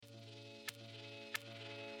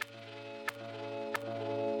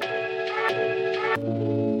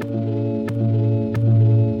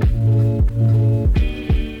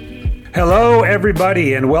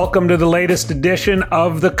everybody, and welcome to the latest edition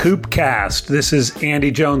of the Coopcast. This is Andy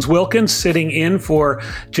Jones-Wilkins sitting in for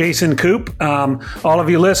Jason Coop. All of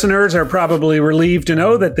you listeners are probably relieved to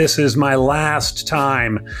know that this is my last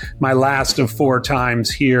of 4 times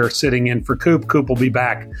here sitting in for Coop. Coop will be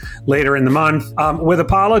back later in the month. With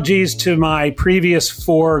apologies to my previous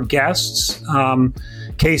 4 guests,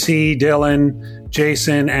 Casey, Dylan,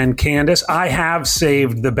 Jason, and Candace, I have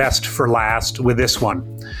saved the best for last with this one.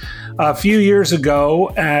 A few years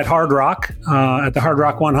ago at Hard Rock, at the Hard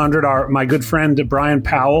Rock 100, my good friend Brian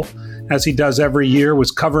Powell, as he does every year, was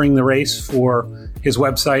covering the race for his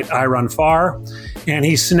website, I Run Far, and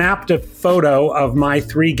he snapped a photo of my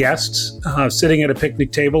 3 guests sitting at a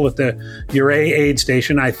picnic table at the Ouray aid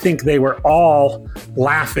station. I think they were all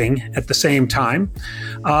laughing at the same time,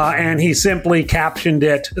 and he simply captioned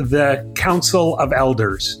it, "The Council of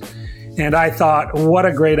Elders." And I thought, what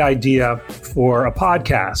a great idea for a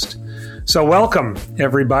podcast. So welcome,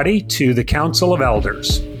 everybody, to the Council of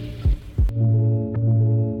Elders.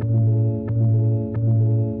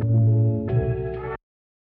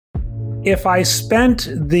 If I spent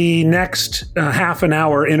the next half an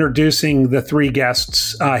hour introducing the 3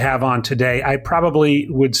 guests I have on today, I probably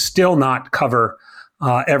would still not cover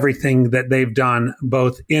everything that they've done,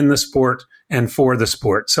 both in the sport and for the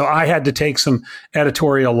sport. So I had to take some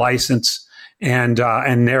editorial license and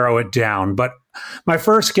narrow it down. But my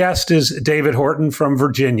first guest is David Horton from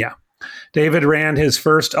Virginia. David ran his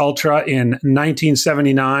first ultra in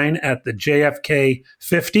 1979 at the JFK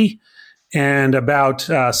 50, and about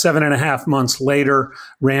 7.5 months later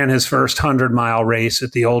ran his first 100-mile race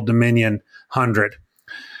at the Old Dominion 100.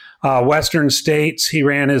 Western States, he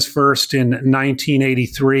ran his first in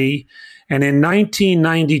 1983, and in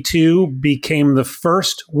 1992 became the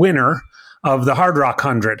first winner of the Hard Rock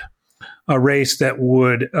 100, a race that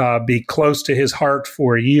would be close to his heart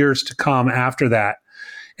for years to come after that.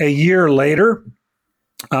 A year later,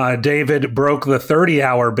 David broke the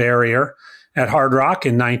 30-hour barrier at Hard Rock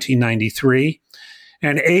in 1993,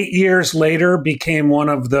 and 8 years later became one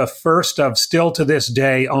of the first of, still to this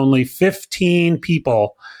day, only 15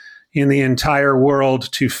 people in the entire world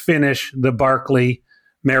to finish the Barkley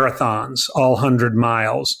marathons, all 100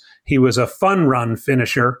 miles. He was a fun run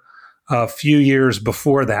finisher a few years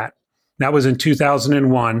before that. That was in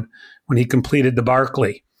 2001 when he completed the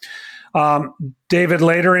Barkley. David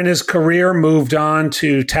later in his career moved on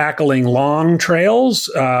to tackling long trails,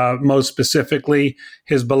 most specifically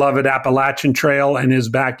his beloved Appalachian Trail in his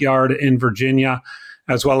backyard in Virginia,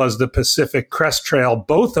 as well as the Pacific Crest Trail,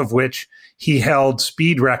 both of which he held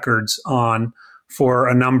speed records on for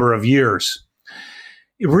a number of years.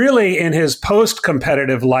 Really, in his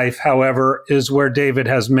post-competitive life, however, is where David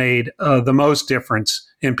has made the most difference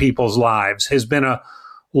in people's lives. He's been a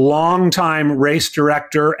long-time race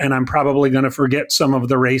director, and I'm probably going to forget some of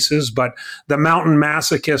the races, but the Mountain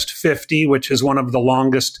Masochist 50, which is one of the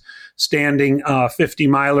longest standing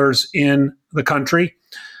 50-milers in the country,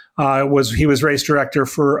 he was race director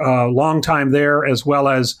for a long time there, as well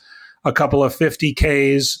as a couple of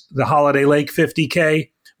 50Ks, the Holiday Lake 50K,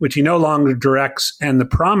 which he no longer directs, and the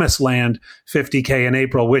Promised Land 50K in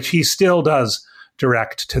April, which he still does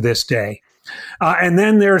direct to this day. And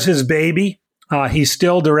then there's his baby. He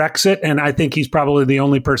still directs it, and I think he's probably the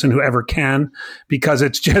only person who ever can, because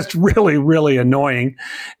it's just really, really annoying.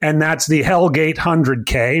 And that's the Hellgate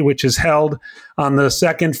 100K, which is held on the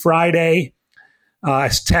second Friday.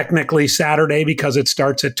 It's technically Saturday because it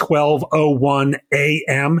starts at 12:01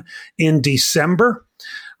 a.m. in December.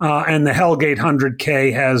 And the Hellgate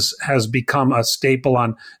 100K has become a staple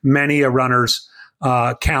on many a runner's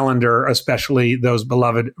calendar, especially those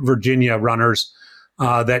beloved Virginia runners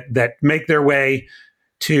that make their way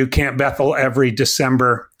to Camp Bethel every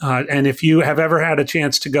December. And if you have ever had a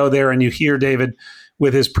chance to go there and you hear David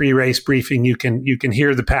with his pre-race briefing, you can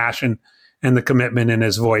hear the passion and the commitment in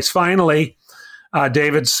his voice. Finally,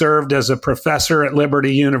 David served as a professor at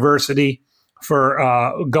Liberty University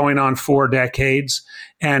for going on 4 decades,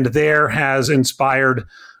 and there has inspired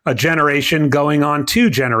a generation going on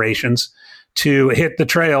 2 generations to hit the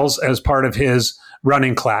trails as part of his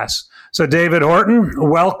running class. So David Horton,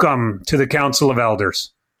 welcome to the Council of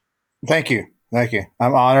Elders. Thank you. Thank you.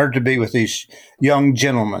 I'm honored to be with these young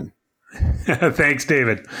gentlemen. Thanks,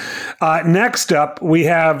 David. Next up, we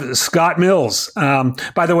have Scott Mills.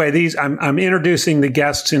 By the way, I'm introducing the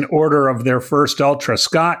guests in order of their first ultra.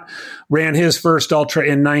 Scott ran his first ultra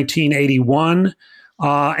in 1981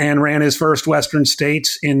 and ran his first Western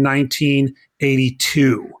States in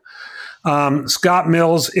 1982. Scott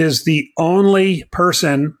Mills is the only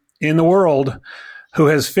person in the world who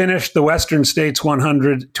has finished the Western States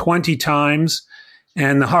 100 20 times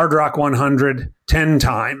and the Hard Rock 100 10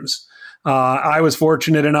 times. I was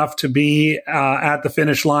fortunate enough to be at the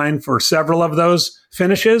finish line for several of those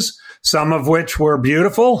finishes, some of which were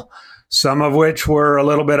beautiful, some of which were a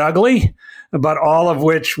little bit ugly, but all of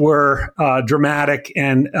which were dramatic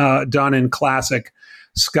and done in classic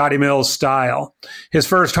Scotty Mills style. His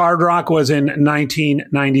first Hard Rock was in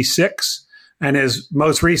 1996, and his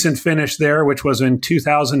most recent finish there, which was in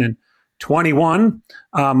 2021,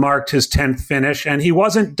 marked his 10th finish. And he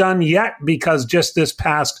wasn't done yet because just this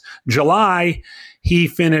past July, he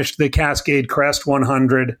finished the Cascade Crest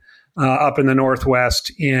 100 up in the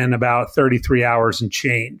Northwest in about 33 hours and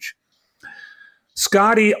change.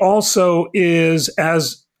 Scotty also is,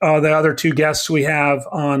 as the other two guests we have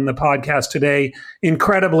on the podcast today,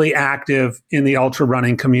 incredibly active in the ultra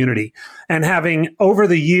running community, and having over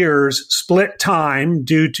the years split time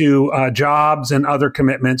due to jobs and other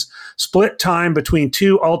commitments, split time between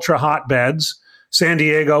two ultra hotbeds, San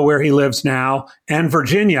Diego, where he lives now, and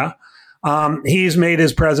Virginia. He's made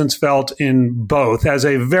his presence felt in both as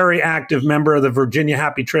a very active member of the Virginia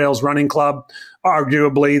Happy Trails Running Club,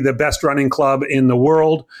 arguably the best running club in the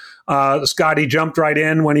world. Scotty jumped right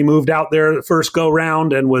in when he moved out there the first go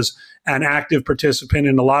round and was an active participant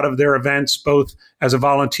in a lot of their events, both as a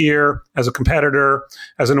volunteer, as a competitor,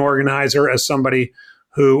 as an organizer, as somebody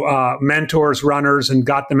who mentors runners and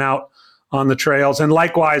got them out on the trails. And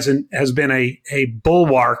likewise has been a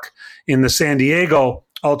bulwark in the San Diego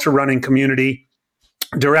ultra running community,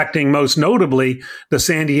 directing most notably the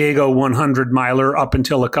San Diego 100 miler up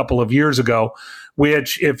until a couple of years ago,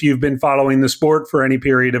 which, if you've been following the sport for any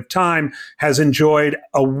period of time, has enjoyed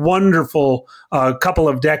a wonderful couple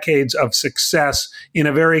of decades of success in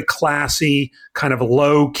a very classy, kind of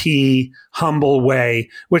low-key, humble way,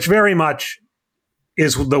 which very much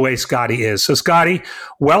is the way Scotty is. So, Scotty,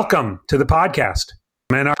 welcome to the podcast.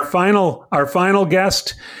 And our final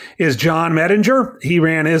guest is John Medinger. He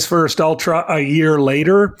ran his first ultra a year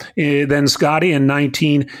later than Scotty in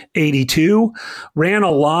 1982. Ran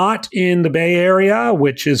a lot in the Bay Area,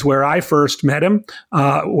 which is where I first met him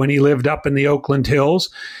when he lived up in the Oakland Hills.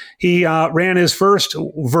 He ran his first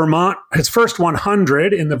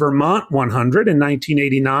 100 in the Vermont 100 in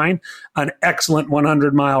 1989, an excellent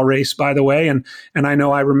 100-mile race, by the way. And I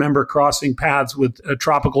know I remember crossing paths with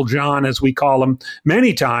Tropical John, as we call him,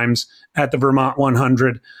 many times at the Vermont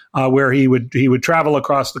 100, where he would travel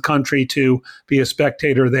across the country to be a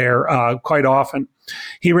spectator there quite often.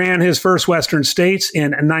 He ran his first Western States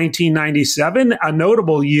in 1997, a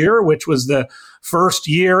notable year, which was the first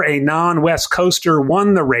year a non-West Coaster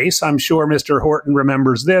won the race. I'm sure Mr. Horton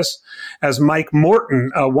remembers this, as Mike Morton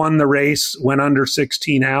won the race, went under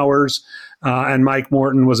 16 hours, and Mike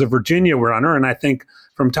Morton was a Virginia runner, and I think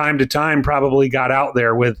from time to time probably got out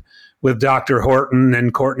there with Dr. Horton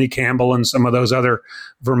and Courtney Campbell and some of those other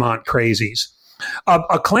Vermont crazies.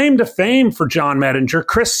 A claim to fame for John Medinger,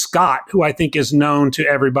 Chris Scott, who I think is known to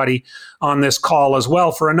everybody on this call as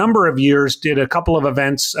well, for a number of years did a couple of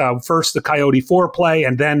events, first the Coyote 4-Play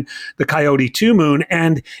and then the Coyote 2 Moon.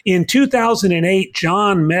 And in 2008,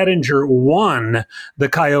 John Medinger won the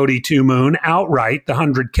Coyote 2 Moon outright, the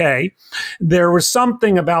 100K. There was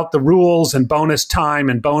something about the rules and bonus time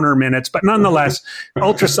and boner minutes, but nonetheless,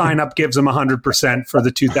 Ultra Sign Up gives him 100% for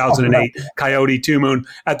the 2008 Coyote 2 Moon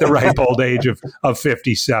at the ripe old age of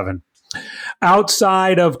 57.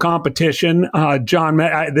 Outside of competition, John,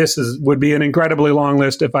 would be an incredibly long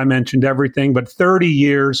list if I mentioned everything, but 30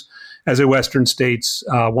 years as a Western States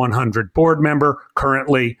 100 board member,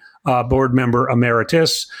 currently board member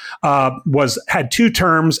emeritus, had 2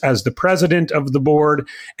 terms as the president of the board,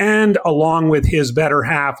 and along with his better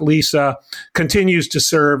half, Lisa, continues to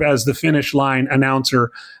serve as the finish line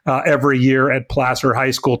announcer every year at Placer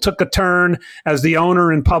High School. Took a turn as the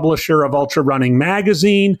owner and publisher of Ultra Running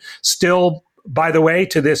Magazine, still, by the way,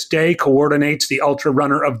 to this day, coordinates the Ultra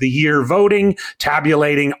Runner of the Year voting,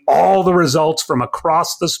 tabulating all the results from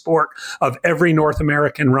across the sport of every North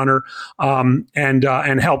American runner,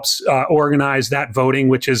 and helps organize that voting,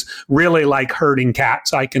 which is really like herding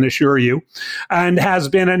cats, I can assure you, and has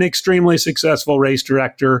been an extremely successful race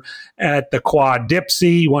director at the Quad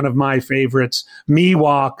Dipsea, one of my favorites,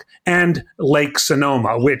 Miwok, and Lake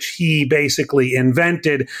Sonoma, which he basically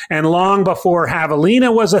invented. And long before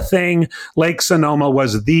Javelina was a thing, Lake Sonoma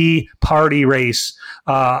was the party race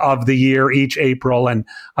of the year each April, and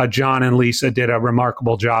John and Lisa did a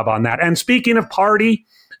remarkable job on that. And speaking of party,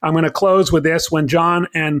 I'm going to close with this. When John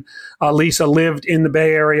and Lisa lived in the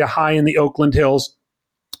Bay Area, high in the Oakland Hills,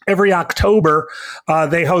 every October,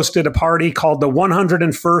 they hosted a party called the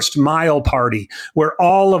 101st Mile Party, where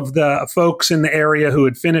all of the folks in the area who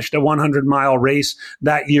had finished a 100-mile race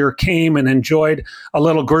that year came and enjoyed a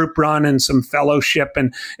little group run and some fellowship.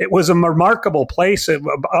 And it was a remarkable place.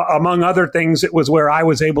 Among other things, it was where I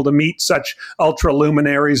was able to meet such ultra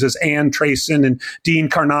luminaries as Ann Trayson and Dean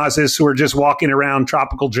Karnazes, who were just walking around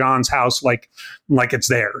Tropical John's house like it's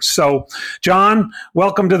theirs. So, John,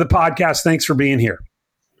 welcome to the podcast. Thanks for being here.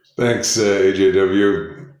 Thanks,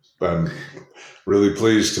 AJW. I'm really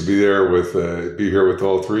pleased to be there be here with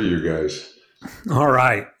all three of you guys. All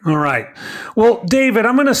right. Well, David,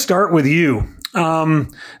 I'm going to start with you.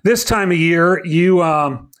 This time of year, you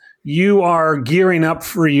are gearing up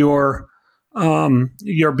for your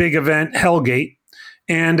big event, Hellgate.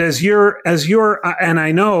 And as you're, and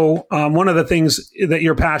I know one of the things that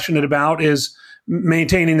you're passionate about is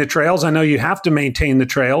maintaining the trails. I know you have to maintain the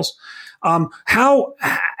trails. How,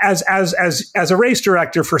 as a race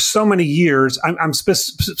director for so many years, I'm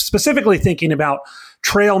specifically thinking about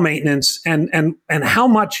trail maintenance and how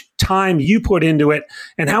much time you put into it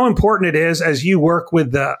and how important it is as you work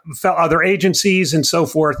with the other agencies and so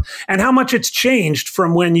forth, and how much it's changed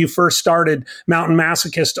from when you first started Mountain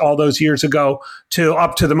Masochist all those years ago to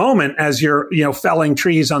up to the moment as you're, felling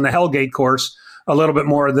trees on the Hellgate course a little bit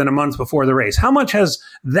more than a month before the race. How much has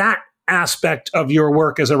that aspect of your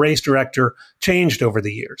work as a race director changed over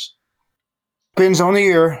the years? Depends on the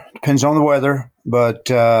year, depends on the weather, but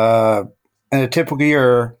in a typical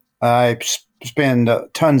year, I spend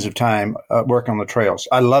tons of time working on the trails.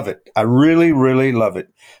 I love it. I really, really love it.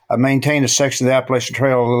 I maintained a section of the Appalachian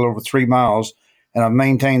Trail a little over 3 miles, and I've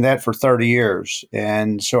maintained that for 30 years.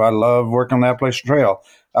 And so I love working on the Appalachian Trail.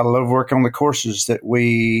 I love working on the courses that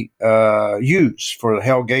we use for the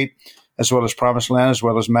Hellgate, as well as Promised Land, as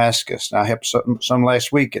well as Masochist. I helped some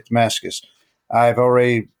last week at Masochist. I've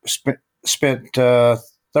already spent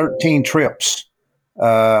 13 trips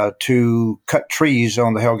to cut trees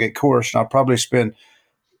on the Hellgate course, and I'll probably spend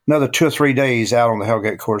another 2 or 3 days out on the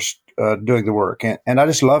Hellgate course doing the work. And I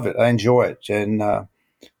just love it. I enjoy it. And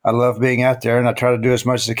I love being out there, and I try to do as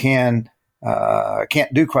much as I can. I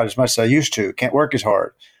can't do quite as much as I used to. Can't work as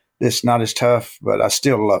hard. It's not as tough, but I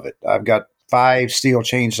still love it. I've got 5 steel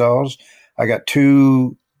chainsaws. I got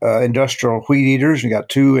 2 industrial weed eaters. And got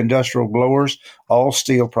 2 industrial blowers, all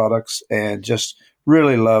steel products, and just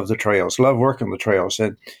really love the trails. Love working the trails.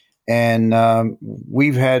 And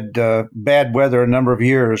we've had bad weather a number of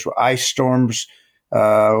years, ice storms,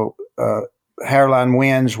 hairline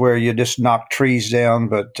winds where you just knock trees down.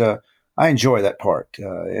 But I enjoy that part,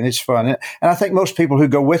 and it's fun. And I think most people who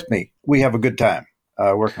go with me, we have a good time.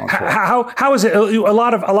 Working on trails. How is it? A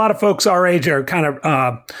lot of folks our age are kind of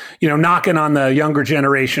knocking on the younger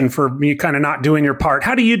generation for you kind of not doing your part.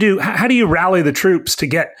 How do you rally the troops to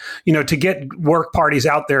get work parties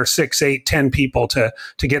out there, 6, 8, 10 people to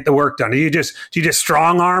get the work done? Do you just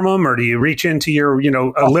strong arm them, or do you reach into your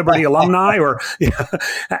Liberty alumni, or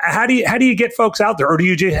how do you get folks out there, or do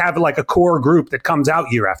you just have like a core group that comes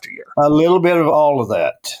out year after year? A little bit of all of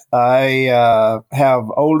that. I have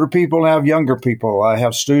older people, I have younger people. I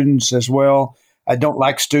have students as well. I don't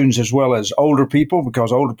like students as well as older people,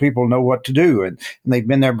 because older people know what to do and they've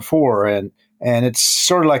been there before. And it's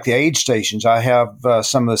sort of like the aid stations. I have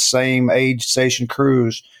some of the same aid station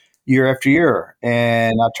crews year after year,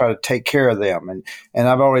 and I try to take care of them. And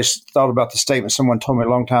I've always thought about the statement someone told me a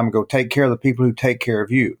long time ago: take care of the people who take care of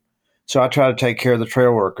you. So I try to take care of the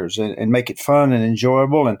trail workers and make it fun and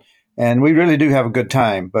enjoyable. And we really do have a good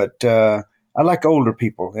time. But I like older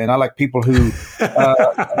people, and I like people who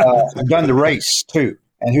have done the race too,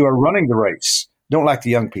 and who are running the race. Don't like the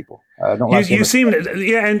young people. You seem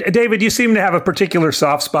to, and David, you seem to have a particular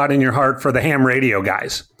soft spot in your heart for the ham radio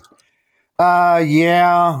guys. They're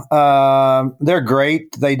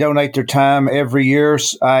great. They donate their time every year.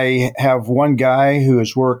 I have one guy who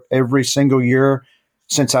has worked every single year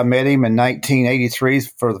since I met him in 1983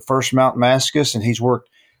 for the first Mountain Masochist, and he's worked,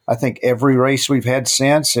 I think, every race we've had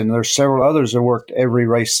since, and there's several others that have worked every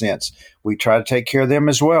race since. We try to take care of them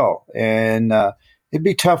as well, and it'd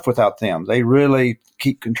be tough without them. They really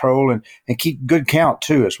keep control and keep good count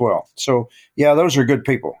too as well. So, yeah, those are good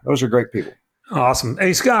people. Those are great people. Awesome.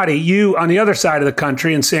 Hey, Scotty, you on the other side of the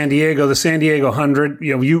country in San Diego, the San Diego 100,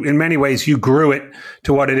 you in many ways, you grew it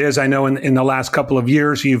to what it is. I know in the last couple of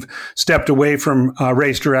years, you've stepped away from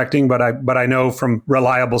race directing, but I know from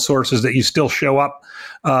reliable sources that you still show up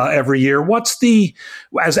every year. What's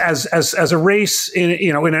as a race in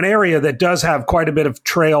an area that does have quite a bit of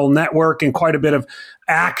trail network and quite a bit of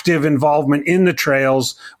active involvement in the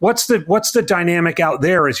trails. What's the dynamic out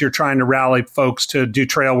there as you're trying to rally folks to do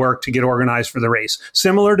trail work to get organized for the race?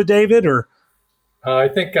 Similar to David, or? I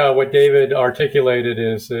think what David articulated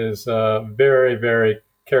is very, very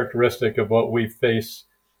characteristic of what we face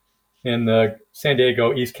in the San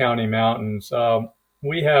Diego East County Mountains.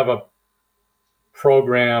 We have a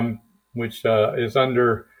program which is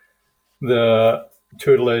under the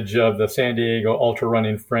tutelage of the San Diego Ultra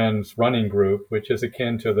Running Friends Running Group, which is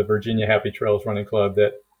akin to the Virginia Happy Trails Running Club,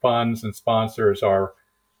 that funds and sponsors our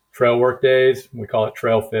trail work days. We call it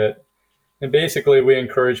Trail Fit. And basically, we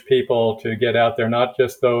encourage people to get out there, not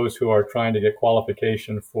just those who are trying to get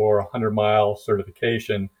qualification for a 100-mile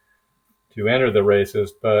certification to enter the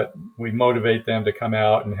races, but we motivate them to come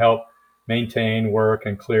out and help maintain, work,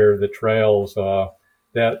 and clear the trails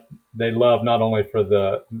that they love, not only for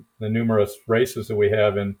the numerous races that we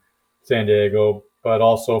have in San Diego, but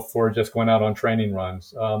also for just going out on training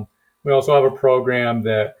runs. We also have a program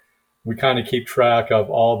that we kind of keep track of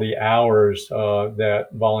all the hours that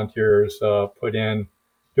volunteers put in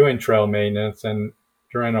doing trail maintenance. And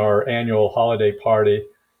during our annual holiday party,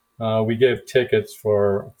 we give tickets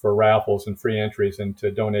for raffles and free entries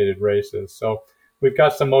into donated races. So we've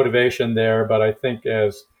got some motivation there, but I think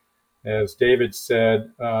as David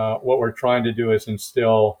said, what we're trying to do is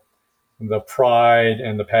instill the pride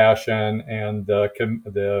and the passion and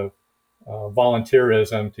the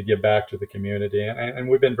volunteerism to give back to the community. And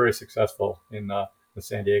we've been very successful in the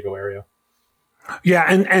San Diego area. Yeah.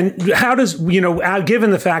 And how does, given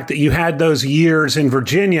the fact that you had those years in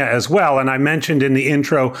Virginia as well, and I mentioned in the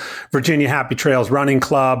intro, Virginia Happy Trails Running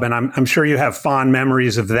Club, and I'm sure you have fond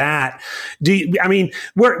memories of that.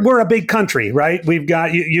 We're a big country, right? We've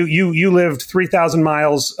got, you lived 3,000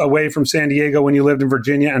 miles away from San Diego when you lived in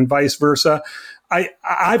Virginia and vice versa.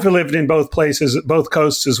 I've lived in both places, both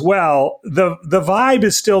coasts as well. The vibe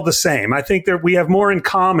is still the same. I think that we have more in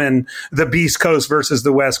common, the East Coast versus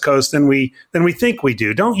the West Coast, than we think we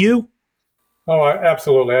do. Don't you? Oh,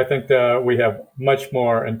 absolutely. I think that we have much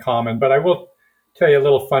more in common. But I will tell you a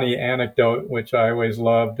little funny anecdote, which I always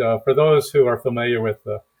loved. For those who are familiar with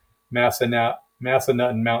the Massanutten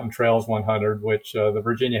Mountain Trails 100, which the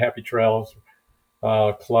Virginia Happy Trails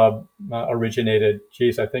Club originated,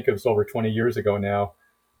 I think it was over 20 years ago now.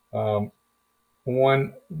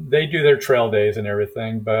 They do their trail days and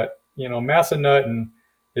everything, but Massanutten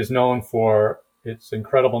is known for its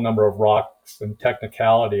incredible number of rocks and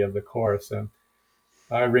technicality of the course. And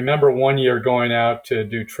I remember one year going out to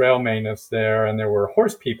do trail maintenance there, and there were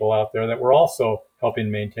horse people out there that were also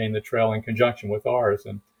helping maintain the trail in conjunction with ours.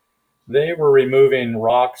 And they were removing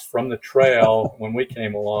rocks from the trail when we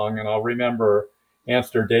came along. And I'll remember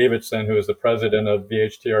Anster Davidson, who was the president of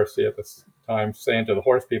VHTRC at the time, saying to the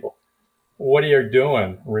horse people, "What are you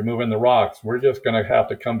doing removing the rocks? We're just going to have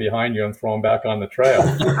to come behind you and throw them back on the trail."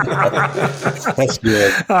 That's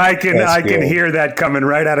good. I can hear that coming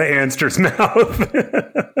right out of Anster's mouth.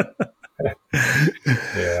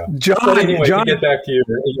 Yeah. John, but anyway, to get back to your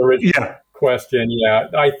original question,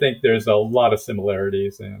 I think there's a lot of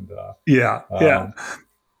similarities, and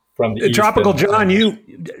from the Tropical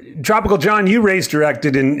John, you race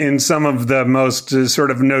directed in some of the most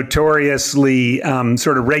sort of notoriously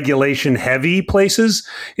sort of regulation heavy places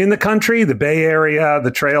in the country, the Bay Area,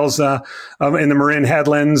 the trails in the Marin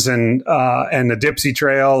Headlands and the Dipsy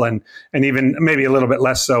Trail, and even maybe a little bit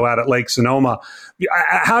less so out at Lake Sonoma.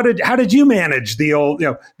 How did you manage the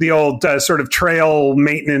old sort of trail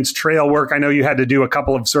maintenance, trail work? I know you had to do a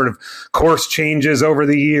couple of sort of course changes over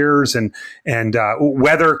the years, and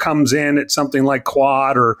weather comes in at something like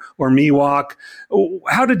Quad or Miwok.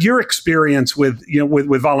 How did your experience with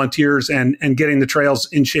volunteers and getting the trails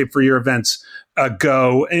in shape for your events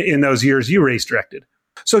go in those years you race directed?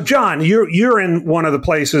 So, John, you're in one of the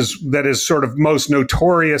places that is sort of most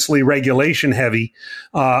notoriously regulation heavy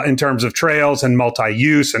in terms of trails and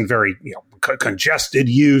multi-use and very congested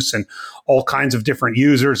use and all kinds of different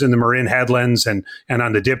users in the Marin Headlands and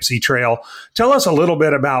on the Dipsy Trail. Tell us a little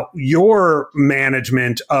bit about your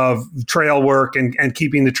management of trail work and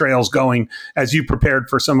keeping the trails going as you prepared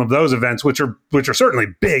for some of those events, which are certainly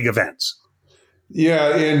big events.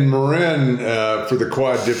 Yeah, in Marin, for the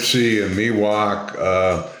Quad Dipsy and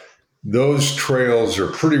Miwok, those trails are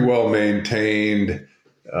pretty well maintained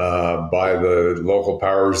by the local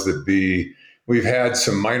powers that be. We've had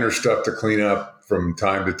some minor stuff to clean up from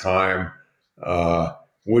time to time,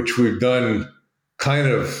 which we've done kind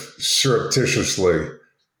of surreptitiously.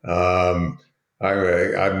 I'm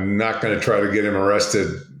not going to try to get him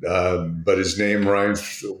arrested, but his name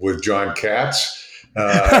rhymes with John Katz.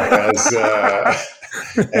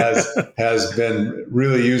 has been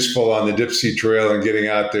really useful on the Dipsea Trail and getting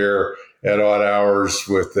out there at odd hours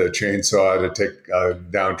with the chainsaw to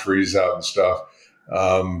take down trees out and stuff.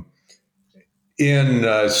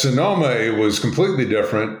 In Sonoma, it was completely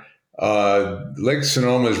different. Lake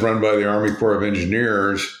Sonoma is run by the Army Corps of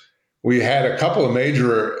Engineers. We had a couple of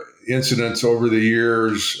major incidents over the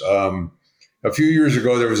years. A few years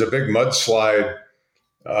ago, there was a big mudslide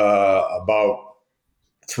about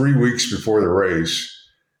 3 weeks before the race.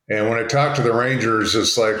 And when I talked to the Rangers,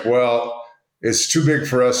 it's like, well, it's too big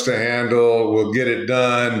for us to handle. We'll get it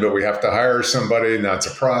done, but we have to hire somebody, and that's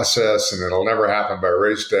a process, and it'll never happen by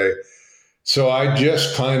race day. So I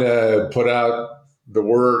just kind of put out the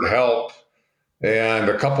word help, and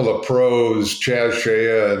a couple of pros, Chaz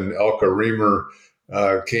Shea and Elka Reamer,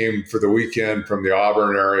 came for the weekend from the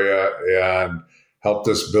Auburn area and helped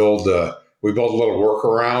us build. We built a little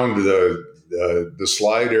workaround the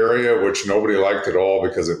slide area, which nobody liked at all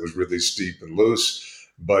because it was really steep and loose,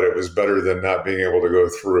 but it was better than not being able to go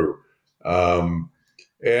through.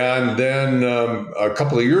 And then a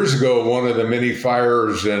couple of years ago, one of the many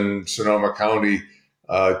fires in Sonoma County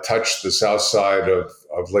touched the south side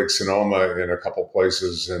of Lake Sonoma in a couple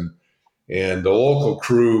places. And the local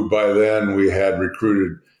crew, by then, we had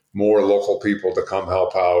recruited more local people to come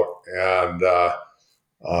help out. And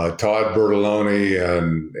Todd Bertoloni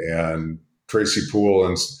and Tracy Poole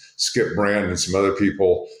and Skip Brand and some other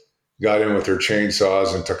people got in with their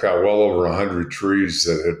chainsaws and took out well over 100 trees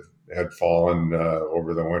that had fallen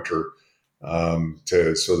over the winter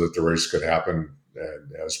so that the race could happen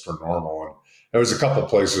as per normal. And there was a couple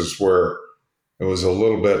places where it was a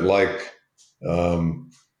little bit like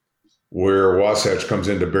where Wasatch comes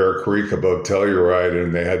into Bear Creek above Telluride,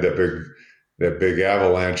 and they had that big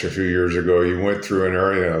avalanche a few years ago. You went through an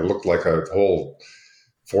area and it looked like a whole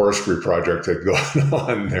forestry project had gone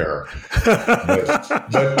on there.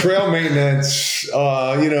 But trail maintenance,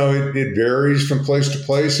 it varies from place to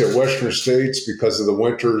place. At Western States, because of the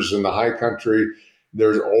winters in the high country,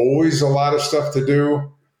 there's always a lot of stuff to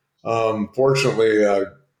do. Fortunately,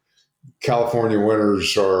 California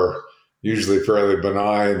winters are usually fairly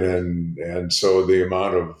benign, and so the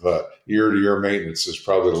amount of year-to-year maintenance is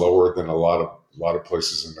probably lower than a lot of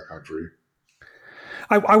places in the country.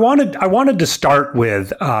 I wanted to start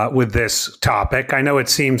with this topic. I know it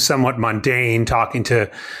seems somewhat mundane talking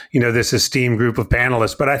to, this esteemed group of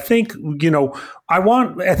panelists, but I think,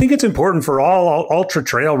 I think it's important for all ultra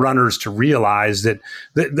trail runners to realize that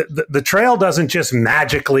the trail doesn't just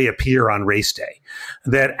magically appear on race day,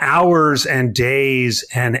 that hours and days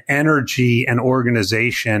and energy and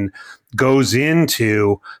organization goes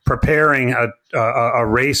into preparing a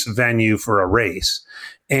race venue for a race.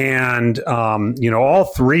 And, all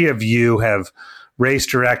three of you have race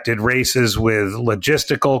directed races with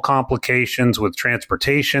logistical complications, with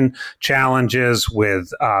transportation challenges,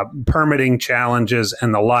 with permitting challenges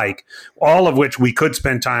and the like, all of which we could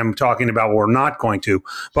spend time talking about, but we're not going to.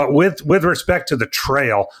 But with respect to the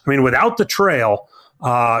trail, without the trail,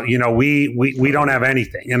 we don't have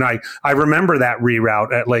anything. And I remember that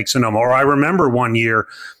reroute at Lake Sonoma, or I remember one year,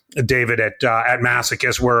 David, at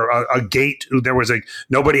Masochist, where a gate,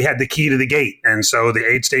 nobody had the key to the gate, and so the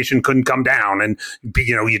aid station couldn't come down, and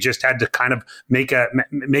you just had to kind of make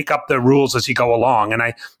up the rules as you go along. And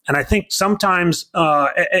I think sometimes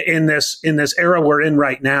in this era we're in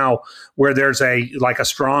right now, where there's a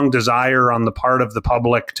strong desire on the part of the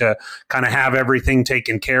public to kind of have everything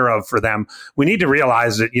taken care of for them, we need to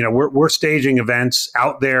realize that we're staging events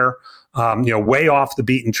out there, way off the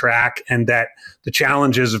beaten track, and that the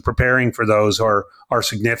challenges of preparing for those are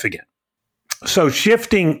significant. So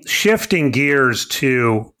shifting gears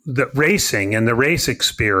to the racing and the race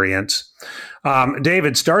experience,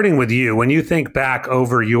 David, starting with you, when you think back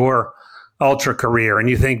over your ultra career and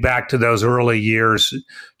you think back to those early years,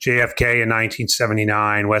 JFK in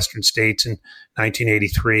 1979, Western States in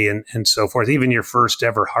 1983, and so forth, even your first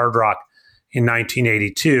ever Hard Rock in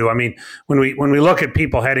 1982. When we look at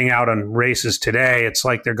people heading out on races today, it's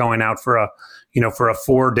like they're going out for a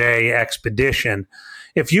 4-day expedition.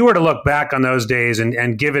 If you were to look back on those days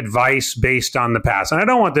and give advice based on the past, and I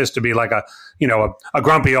don't want this to be like a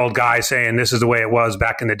grumpy old guy saying this is the way it was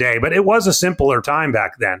back in the day, but it was a simpler time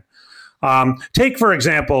back then. Take, for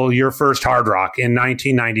example, your first Hard Rock in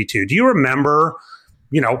 1992. Do you remember,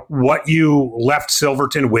 what you left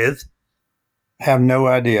Silverton with? Have no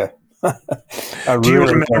idea. Do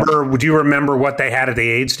you remember what they had at the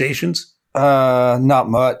aid stations? Not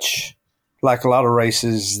much. Like a lot of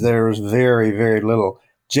races, there was very, very little.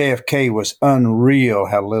 JFK was unreal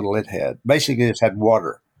how little it had. Basically, it had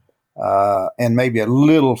water and maybe a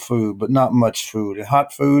little food, but not much food. And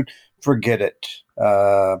hot food, forget it.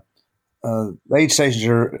 The aid stations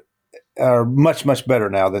are much, much better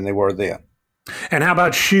now than they were then. And how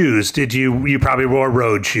about shoes? You probably wore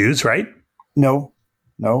road shoes, right? No,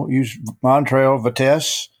 use Montrail,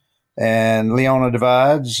 Vitesse, and Leona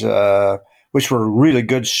Divides, which were really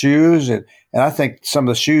good shoes. And I think some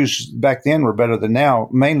of the shoes back then were better than now,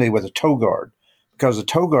 mainly with a toe guard, because the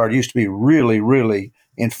toe guard used to be really, really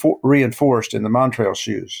reinforced in the Montrail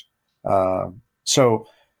shoes.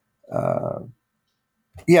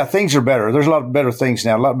 Yeah, things are better. There's a lot of better things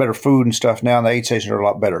now, a lot better food and stuff now, and the aid stations are a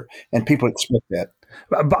lot better, and people expect that.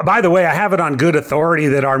 By the way, I have it on good authority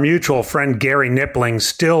that our mutual friend Gary Nippling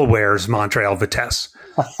still wears Montrail Vitesse.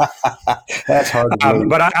 That's hard to believe.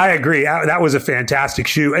 But I agree. That was a fantastic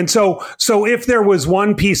shoe. And so if there was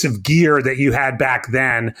one piece of gear that you had back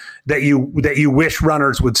then that you wish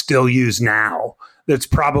runners would still use now, that's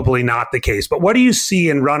probably not the case. But what do you see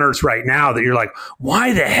in runners right now that you're like,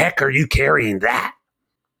 why the heck are you carrying that?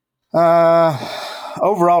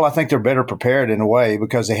 Overall, I think they're better prepared in a way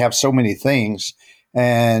because they have so many things,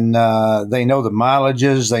 and they know the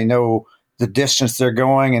mileages, they know the distance they're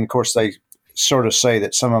going, and of course they sort of say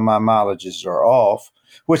that some of my mileages are off,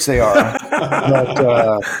 which they are,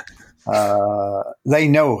 but they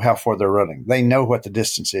know how far they're running. They know what the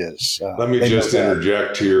distance is. Let me just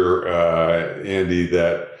interject here, Andy,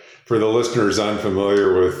 that for the listeners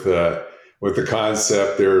unfamiliar with the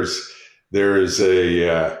concept, there's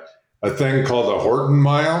a thing called a Horton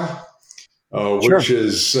mile, which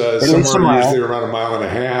is somewhere usually around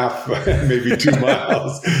 1.5 miles, maybe 2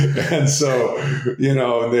 miles. And so,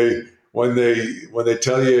 when they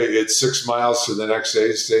tell you it's 6 miles to the next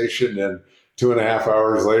aid station and 2.5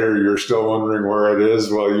 hours later, you're still wondering where it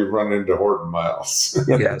is. Well, you've run into Horton miles.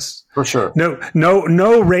 Yes, for sure.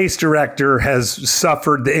 No race director has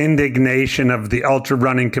suffered the indignation of the ultra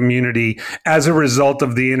running community as a result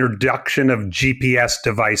of the introduction of GPS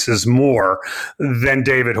devices more than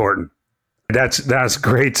David Horton. That's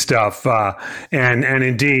great stuff. And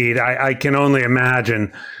indeed, I can only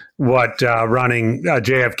imagine what running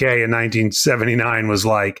JFK in 1979 was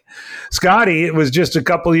like. Scotty, it was just a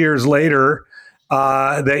couple years later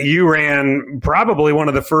that you ran probably one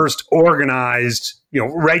of the first organized,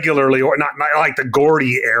 regularly, or not like the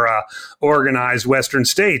Gordy era, organized Western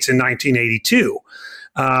states in 1982.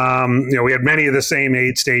 We had many of the same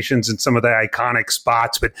aid stations in some of the iconic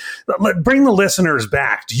spots, but bring the listeners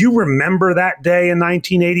back. Do you remember that day in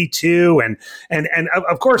 1982? And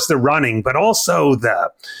of course the running, but also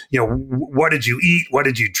what did you eat? What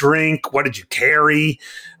did you drink? What did you carry?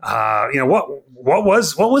 What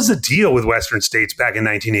was the deal with Western states back in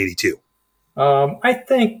 1982? I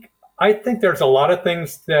think there's a lot of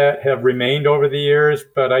things that have remained over the years,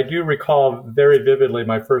 but I do recall very vividly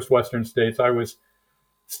my first Western states. I was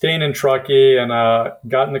staying in Truckee and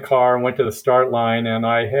got in the car and went to the start line. And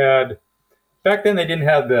back then they didn't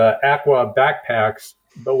have the Aqua backpacks,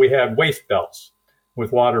 but we had waist belts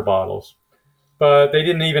with water bottles. But they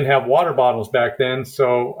didn't even have water bottles back then.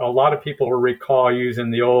 So a lot of people will recall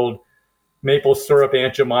using the old maple syrup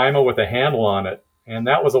Aunt Jemima with a handle on it. And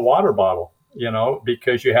that was a water bottle,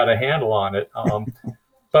 because you had a handle on it.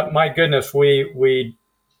 But my goodness, we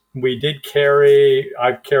did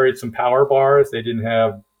I've carried some power bars. They didn't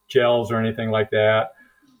have gels or anything like that.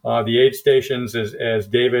 The aid stations, as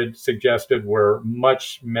David suggested, were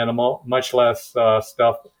much minimal, much less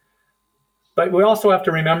stuff. But we also have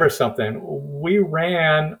to remember something. We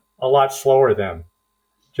ran a lot slower then.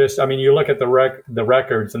 You look at the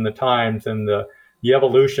records and the times and the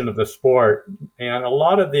evolution of the sport. And a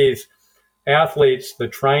lot of these athletes, the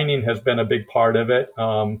training has been a big part of it.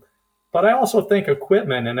 But I also think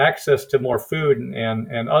equipment and access to more food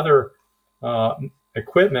and other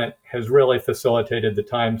equipment has really facilitated the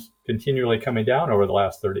times continually coming down over the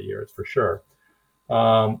last 30 years, for sure.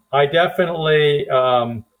 I definitely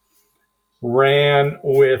ran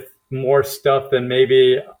with more stuff than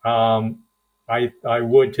maybe I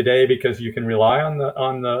would today because you can rely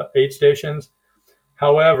on the aid stations.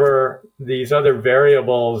 However, these other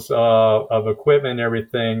variables of equipment and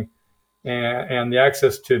everything, and the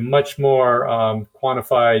access to much more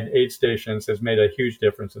quantified aid stations has made a huge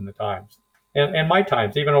difference in the times. And my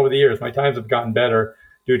times, even over the years, my times have gotten better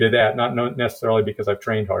due to that, not necessarily because I've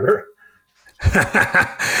trained harder.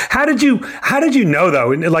 How did you know though?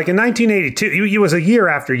 Like in 1982, it was a year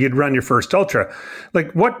after you'd run your first ultra.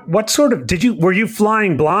 Like what sort of were you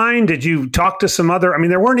flying blind? Did you talk to some other? I mean,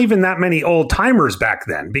 there weren't even that many old timers back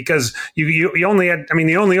then because you only had. I mean,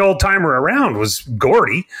 the only old timer around was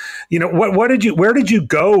Gordy. Where did you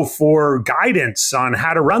go for guidance on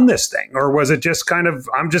how to run this thing, or was it just kind of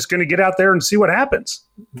I'm just going to get out there and see what happens?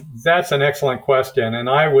 That's an excellent question, and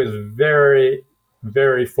I was very,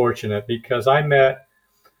 very fortunate because I met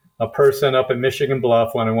a person up in Michigan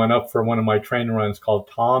Bluff when I went up for one of my training runs called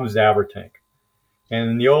Tom Zavertink.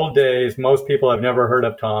 And in the old days, most people have never heard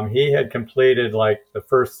of Tom. He had completed like the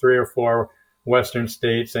first 3 or 4 Western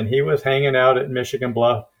states, and he was hanging out at Michigan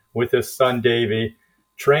Bluff with his son, Davey,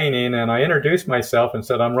 training. And I introduced myself and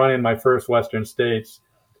said, I'm running my first Western states.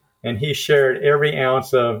 And he shared every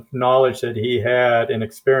ounce of knowledge that he had and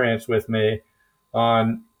experience with me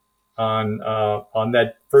on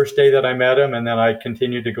that first day that I met him, and then I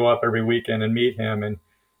continued to go up every weekend and meet him, and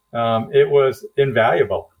it was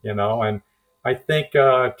invaluable, And I think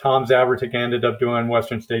Tom Zavertink ended up doing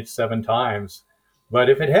Western States 7 times,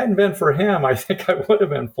 but if it hadn't been for him, I think I would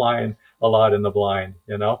have been flying a lot in the blind.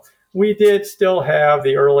 We did still have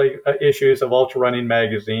the early issues of Ultra Running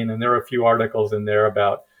Magazine, and there are a few articles in there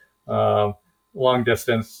about long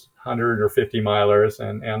distance 100 or 50 milers,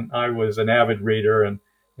 and I was an avid reader and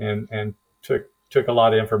took a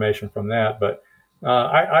lot of information from that. But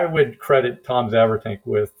I would credit Tom Zavertink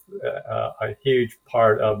with a huge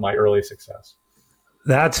part of my early success.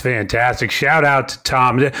 That's fantastic. Shout out to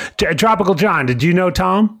Tom. Tropical John, did you know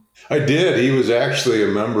Tom? I did. He was actually a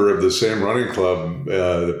member of the same running club,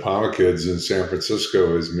 the Pama Kids in San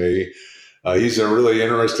Francisco as me. He's a really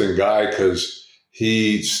interesting guy because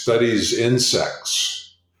he studies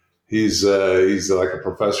insects. He's like a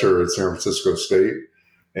professor at San Francisco State.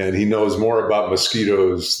 And he knows more about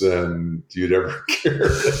mosquitoes than you'd ever care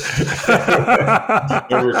to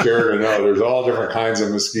know. There's all different kinds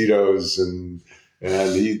of mosquitoes, and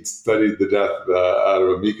he studied the death out of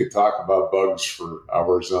them. He could talk about bugs for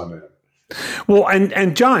hours on end. Well,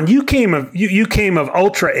 and John, you came of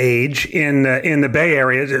ultra age in the Bay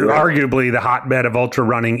Area, arguably the hotbed of ultra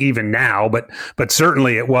running even now, but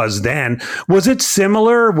certainly it was then. Was it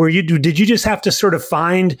similar? Did you just have to sort of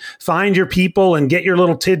find your people and get your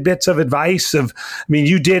little tidbits of advice?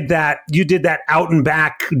 You did that out and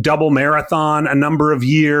back double marathon a number of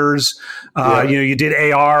years. You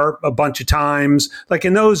did AR a bunch of times. Like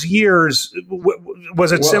in those years,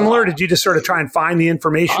 was it similar? Did you just sort of try and find the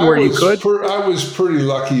information where you could? I was pretty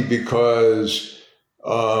lucky because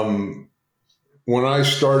when I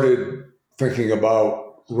started thinking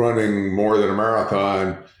about running more than a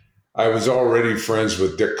marathon, I was already friends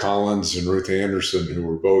with Dick Collins and Ruth Anderson, who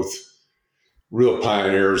were both real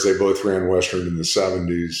pioneers. They both ran Western in the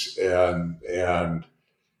 70s. And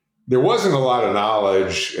there wasn't a lot of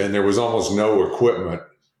knowledge, and there was almost no equipment,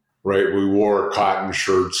 right? We wore cotton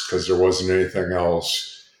shirts because there wasn't anything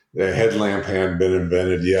else. The headlamp hadn't been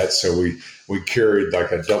invented yet, so we carried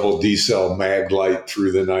like a double D-cell mag light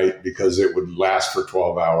through the night because it would last for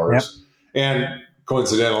 12 hours. Yep. And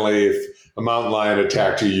coincidentally, if a mountain lion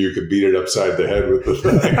attacked you, you could beat it upside the head with the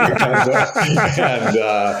thing.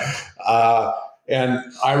 And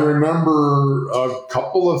I remember a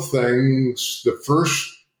couple of things. The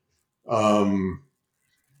first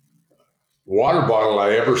water bottle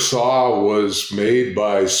I ever saw was made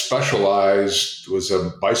by Specialized, was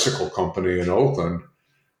a bicycle company in Oakland.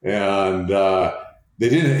 And they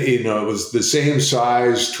didn't, it was the same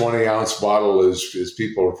size 20-ounce bottle as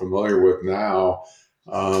people are familiar with now.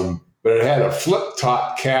 But it had a flip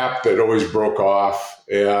top cap that always broke off,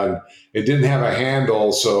 and it didn't have a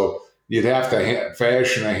handle. So you'd have to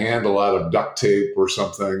fashion a handle out of duct tape or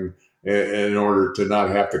something in order to not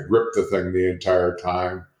have to grip the thing the entire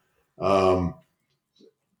time.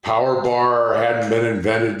 Power bar hadn't been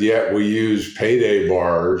invented yet. We used Payday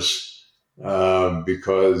bars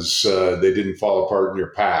because they didn't fall apart in your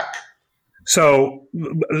pack. So,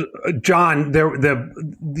 John,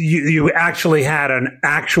 you actually had an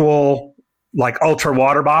actual like ultra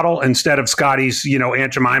water bottle instead of Scotty's,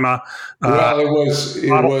 Aunt Jemima. Well,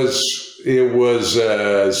 it was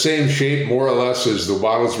same shape more or less as the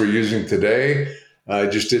bottles we're using today.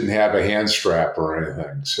 Just didn't have a hand strap or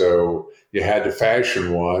anything. So you had to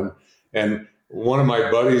fashion one. And one of my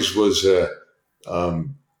buddies was a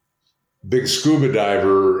big scuba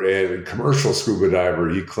diver and commercial scuba diver.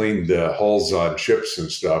 He cleaned hulls on ships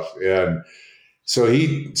and stuff. And so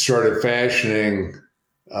he started fashioning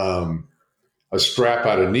a strap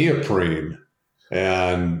out of neoprene,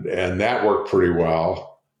 and that worked pretty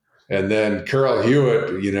well. And then Carol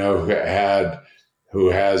Hewitt, had who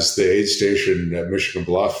has the aid station at Michigan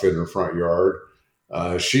Bluff in her front yard.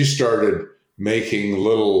 She started making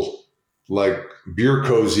little like beer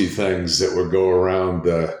cozy things that would go around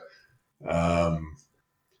the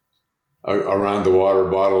water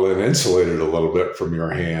bottle and insulate it a little bit from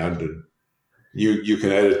your hand. And you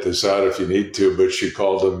can edit this out if you need to, but she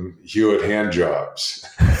called them Hewitt hand jobs.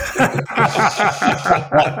 That's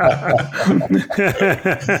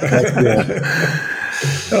good.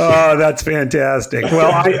 Oh, that's fantastic.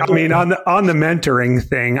 Well, I mean, on the mentoring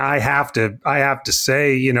thing, I have to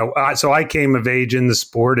say, so I came of age in the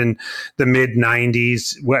sport in the mid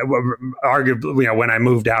 '90s, arguably, when I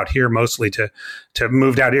moved out here, mostly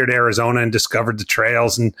moved out here to Arizona and discovered the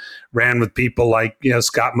trails and ran with people like,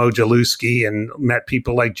 Scott Mojalewski and met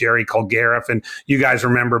people like Jerry Kolgareff. And you guys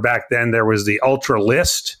remember back then there was the Ultra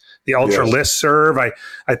List. The Ultra List Serve. I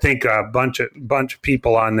think a bunch of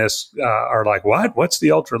people on this are like, what? What's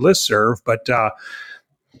the Ultra List Serve? But I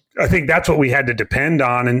think that's what we had to depend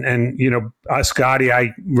on. And Scotty,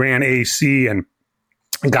 I ran AC and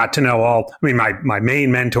got to know all. I mean, my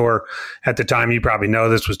main mentor at the time, you probably know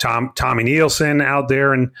this, was Tommy Nielsen out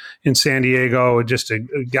there in San Diego. Just a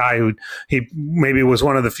guy who he maybe was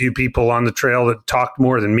one of the few people on the trail that talked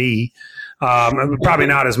more than me. Probably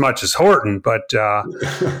not as much as Horton, but I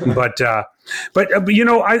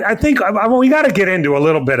think we got to get into a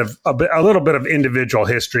little bit of individual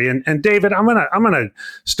history. And David, I'm gonna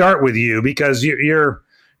start with you because you're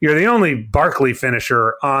the only Barkley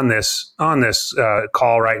finisher on this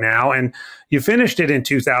call right now, and you finished it in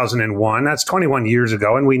 2001. That's 21 years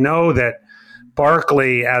ago, and we know that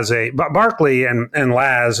Barkley and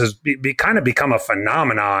Laz has kind of become a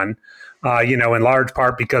phenomenon. In large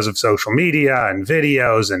part because of social media and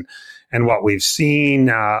videos and what we've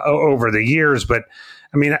seen over the years. But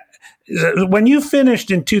I mean, when you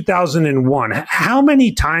finished in 2001, how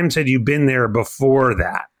many times had you been there before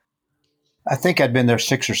that? I think I'd been there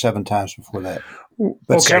 6 or 7 times before that.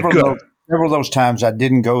 But okay, several of those times I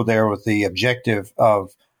didn't go there with the objective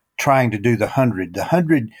of trying to do the 100. The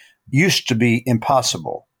 100 used to be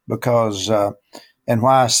impossible because, and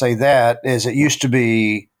why I say that is it used to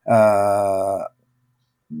be a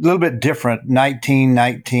little bit different, 19,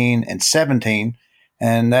 19, and 17,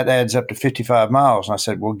 and that adds up to 55 miles. And I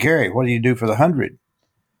said, well, Gary, what do you do for the 100?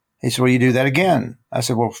 He said, well, you do that again. I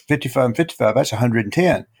said, well, 55 and 55, that's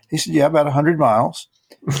 110. He said, yeah, about 100 miles.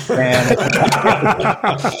 And at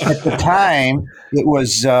the time, it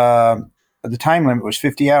was the time limit was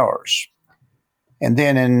 50 hours. And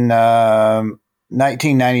then in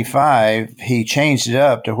 1995, he changed it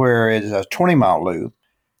up to where it's a 20-mile loop.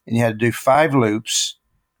 And you had to do 5 loops,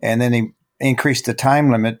 and then he increased the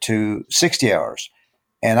time limit to 60 hours.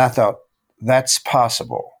 And I thought, that's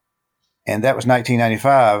possible. And that was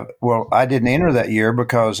 1995. Well, I didn't enter that year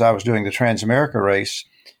because I was doing the Transamerica race,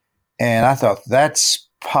 and I thought, that's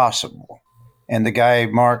possible. And the guy,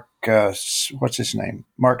 Mark, what's his name?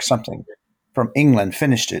 Mark something from England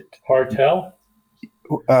finished it. Hartel?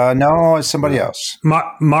 No, it's somebody else.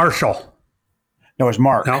 Marshall. No, it's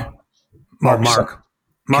Mark. No?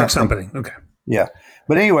 Mark somebody. Okay. Yeah.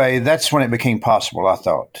 But anyway, that's when it became possible, I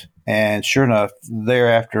thought. And sure enough,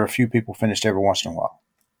 thereafter, a few people finished every once in a while.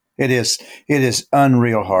 It is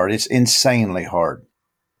unreal hard. It's insanely hard.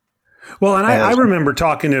 Well, and I remember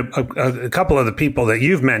talking to a couple of the people that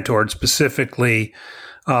you've mentored, specifically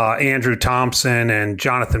Andrew Thompson and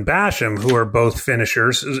Jonathan Basham, who are both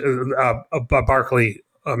finishers, Barkley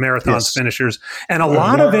marathons finishers, and a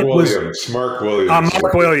lot of it was Mark Williams.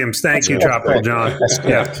 Mark Williams. Thank you, Tropical John.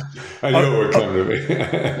 Yeah, I knew it would come to me.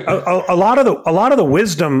 a lot of the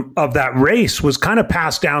wisdom of that race was kind of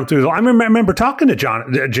passed down through. I remember talking to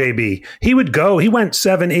JB. He went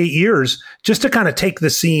 7-8 years just to kind of take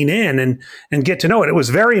the scene in and get to know it. It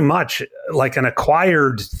was very much like an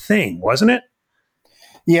acquired thing, wasn't it?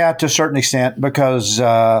 Yeah, to a certain extent, because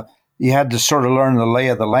you had to sort of learn the lay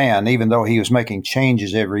of the land. Even though he was making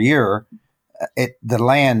changes every year, the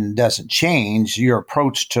land doesn't change. Your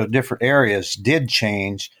approach to different areas did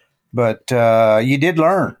change, but you did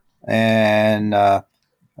learn. And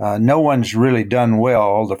no one's really done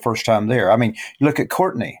well the first time there. I mean, look at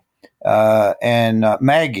Courtney and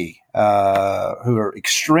Maggie, who are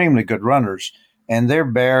extremely good runners, and they're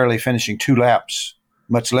barely finishing 2 laps,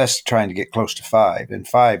 much less trying to get close to 5. And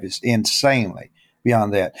 5 is insanely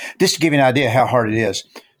beyond that. Just to give you an idea how hard it is.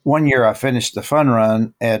 One year I finished the fun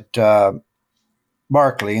run at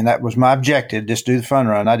Barkley, and that was my objective, just do the fun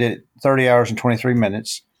run. I did it 30 hours and 23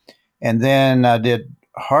 minutes. And then I did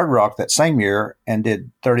Hard Rock that same year and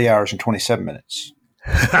did 30 hours and 27 minutes.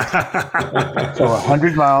 So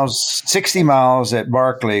 100 miles, 60 miles at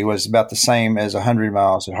Barkley was about the same as 100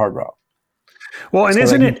 miles at Hard Rock. Well, and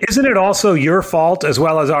isn't it also your fault as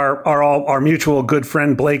well as our mutual good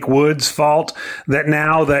friend Blake Wood's fault that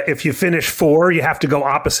now that if you finish 4, you have to go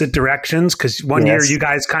opposite directions because one year you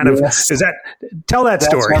guys kind of tell that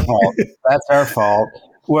story. Our fault. That's our fault.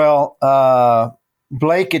 Well,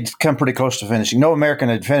 Blake had come pretty close to finishing. No American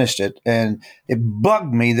had finished it, and it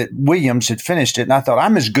bugged me that Williams had finished it. And I thought,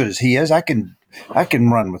 I'm as good as he is. I can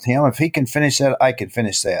run with him. If he can finish that, I can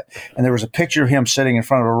finish that. And there was a picture of him sitting in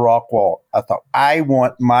front of a rock wall. I thought, I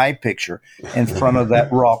want my picture in front of that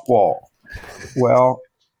rock wall. Well,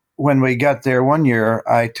 when we got there one year,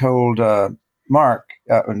 I told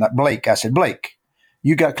not Blake, I said, Blake,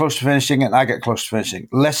 you got close to finishing it, and I got close to finishing.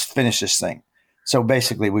 Let's finish this thing. So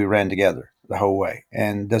basically, we ran together the whole way.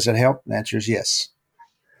 And does it help? The answer is yes.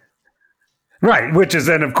 Right, which is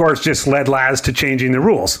then, of course, just led Laz to changing the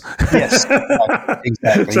rules. Yes,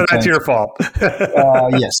 exactly. So that's your fault.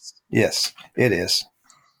 Yes, it is.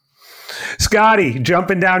 Scotty,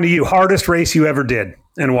 jumping down to you, hardest race you ever did,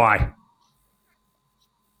 and why?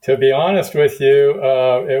 To be honest with you,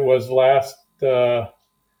 it was last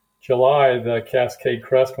July, the Cascade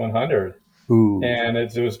Crest 100. Ooh. And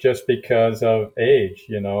it was just because of age.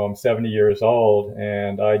 I'm 70 years old,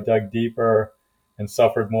 and I dug deeper and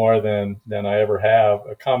suffered more than I ever have.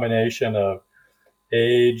 A combination of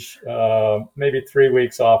age, maybe 3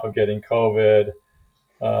 weeks off of getting COVID,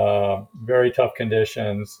 very tough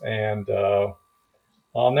conditions. And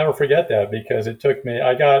I'll never forget that because it took me,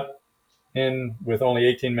 I got in with only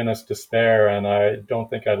 18 minutes to spare, and I don't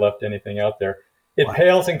think I left anything out there. It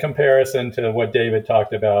pales in comparison to what David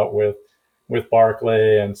talked about with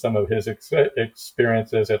Barkley and some of his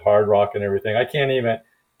experiences at Hard Rock and everything. I can't even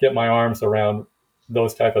get my arms around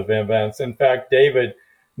those type of events. In fact, David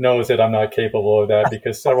knows that I'm not capable of that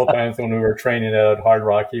because several times when we were training at Hard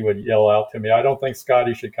Rock, he would yell out to me, I don't think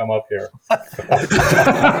Scotty should come up here.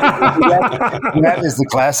 That is the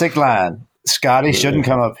classic line. Scotty shouldn't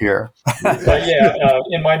come up here. But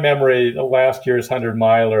in my memory, last year's 100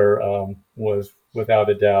 miler was without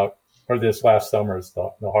a doubt, or this last summer's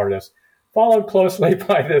the hardest. Followed closely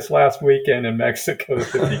by this last weekend in Mexico, the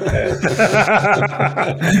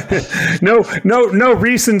 50K. No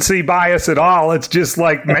recency bias at all. It's just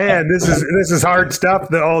like, man, this is hard stuff.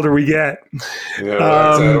 The older we get,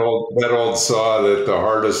 that old saw that the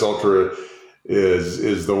hardest ultra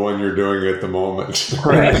is the one you're doing at the moment.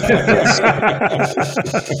 Right.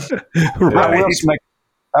 Right.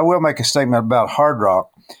 I will make a statement about Hard Rock.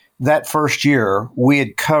 That first year, we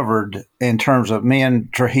had covered, in terms of me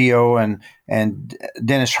and Trujillo and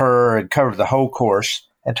Dennis Herr had covered the whole course.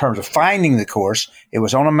 In terms of finding the course, it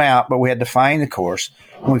was on a map, but we had to find the course.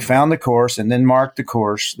 And we found the course and then marked the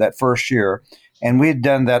course that first year. And we had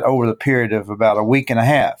done that over the period of about a week and a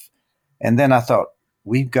half. And then I thought,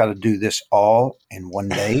 we've got to do this all in one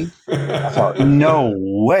day. I thought, no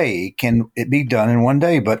way can it be done in one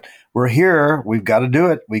day, but we're here. We've got to do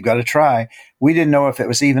it. We've got to try. We didn't know if it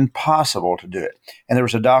was even possible to do it. And there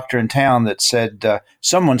was a doctor in town that said,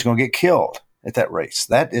 someone's going to get killed at that race.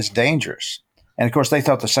 That is dangerous. And of course, they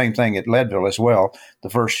thought the same thing at Leadville as well. The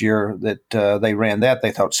first year that they ran that,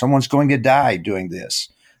 they thought someone's going to die doing this.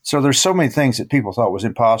 So there's so many things that people thought was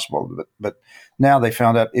impossible, but now they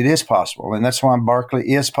found out it is possible. And that's why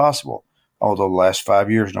Barkley is possible, although the last 5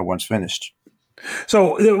 years, no one's finished.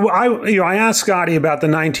 So I asked Scotty about the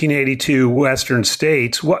 1982 Western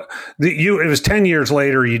States. It was 10 years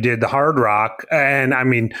later you did the Hard Rock, and I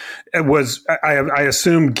mean, it was I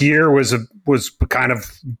assume gear was kind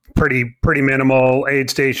of pretty minimal, aid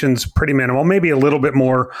stations pretty minimal, maybe a little bit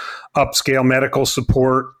more upscale medical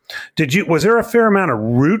support. Was there a fair amount of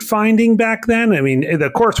route finding back then? I mean, the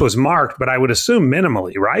course was marked, but I would assume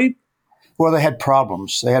minimally, right? Well, they had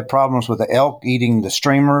problems. They had problems with the elk eating the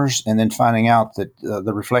streamers, and then finding out that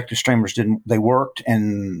the reflective streamers they worked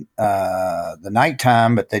in the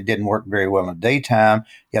nighttime, but they didn't work very well in the daytime.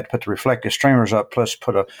 You had to put the reflective streamers up, plus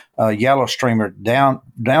put a yellow streamer down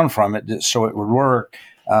from it so it would work.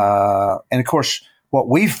 And of course, what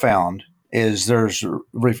we've found is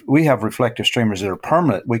we have reflective streamers that are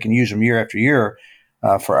permanent. We can use them year after year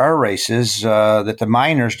for our races that the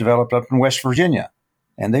miners developed up in West Virginia.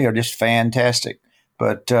 And they are just fantastic.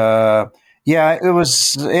 But it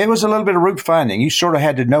was a little bit of route finding. You sort of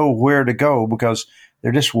had to know where to go because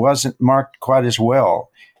there just wasn't marked quite as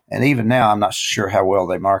well. And even now, I'm not sure how well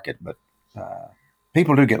they mark it, but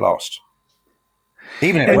people do get lost.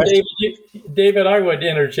 Even at West. David, I would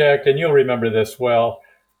interject, and you'll remember this well.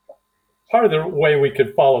 Part of the way we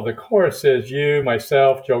could follow the course is you,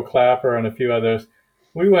 myself, Joe Clapper, and a few others.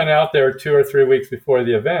 We went out there 2 or 3 weeks before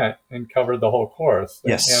the event and covered the whole course.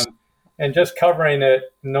 Yes. And just covering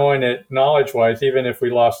it, knowing it knowledge-wise, even if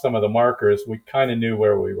we lost some of the markers, we kind of knew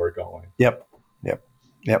where we were going. Yep.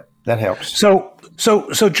 That helps. So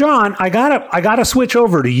John, I gotta switch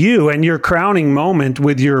over to you and your crowning moment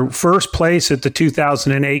with your first place at the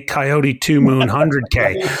 2008 Coyote 2 Moon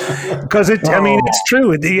 100K, because it's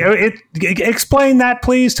true. Explain that,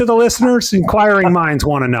 please, to the listeners. Inquiring minds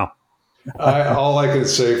want to know. All I can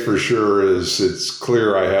say for sure is it's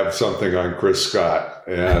clear I have something on Chris Scott,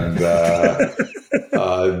 and that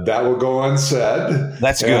will go unsaid.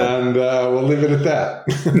 That's good. And we'll leave it at that.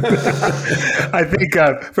 I think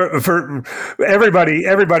for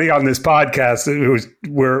everybody on this podcast,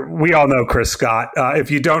 we all know Chris Scott.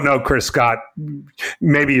 If you don't know Chris Scott,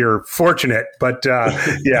 maybe you're fortunate, but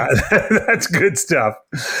yeah, that's good stuff.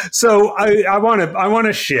 So I want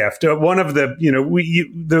to shift. One of the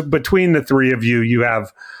between the three of you, you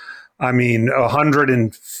have,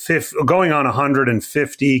 150, going on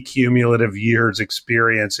 150 cumulative years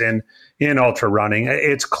experience in ultra running.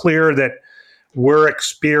 It's clear that we're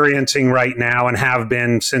experiencing right now, and have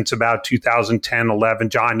been since about 2010, 11.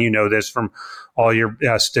 John, you know this from all your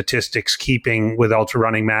statistics keeping with Ultra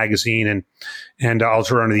Running Magazine and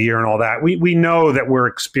Ultra Run of the Year and all that. We know that we're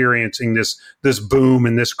experiencing this boom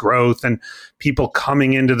and this growth, and people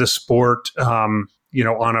coming into the sport,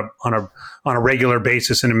 on a regular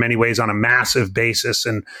basis, and in many ways on a massive basis,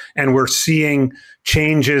 and we're seeing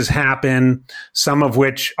changes happen, some of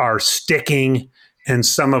which are sticking, and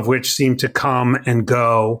some of which seem to come and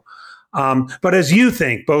go. But as you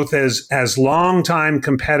think, both as longtime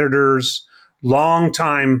competitors,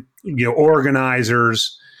 longtime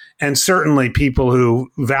organizers, and certainly people who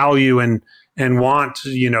value and want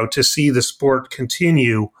to see the sport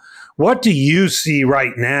continue, what do you see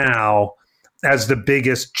right now as the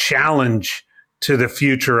biggest challenge to the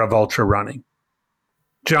future of ultra running?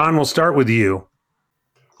 John, we'll start with you.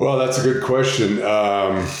 Well, that's a good question.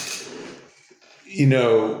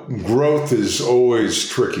 Growth is always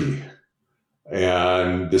tricky,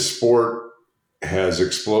 and the sport has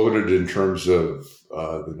exploded in terms of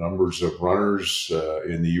the numbers of runners.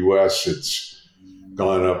 In the U.S., it's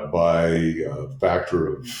gone up by a factor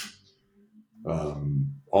of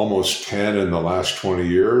almost 10 in the last 20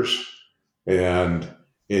 years. And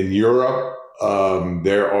in Europe,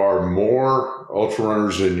 there are more ultra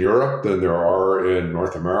runners in Europe than there are in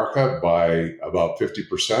North America by about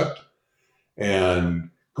 50%. And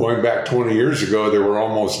going back 20 years ago, there were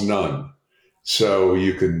almost none. So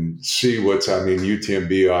you can see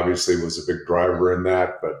UTMB obviously was a big driver in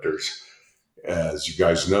that, but there's, as you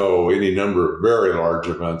guys know, any number of very large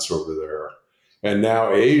events over there. And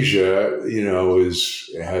now Asia,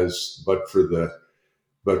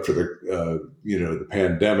 the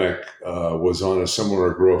pandemic was on a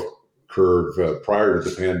similar growth curve prior to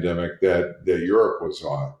the pandemic that Europe was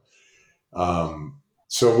on.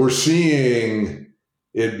 So we're seeing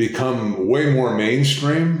it become way more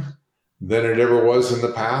mainstream than it ever was in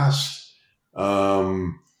the past.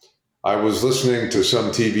 I was listening to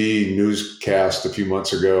some TV newscast a few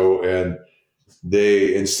months ago, and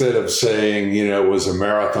they, instead of saying, it was a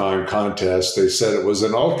marathon contest, they said it was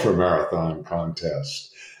an ultra marathon contest.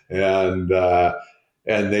 And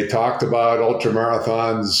they talked about ultra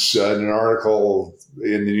marathons in an article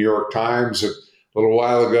in the New York Times a little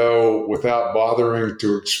while ago without bothering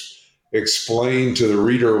to explain to the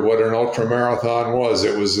reader what an ultra marathon was.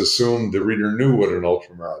 It was assumed the reader knew what an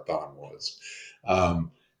ultra marathon was.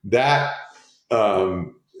 That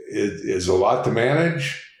is a lot to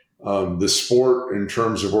manage. The sport in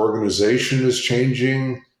terms of organization is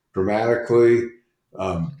changing dramatically.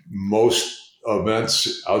 Most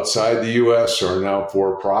events outside the U.S. are now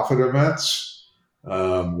for-profit events,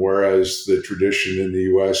 whereas the tradition in the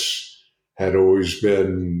U.S. had always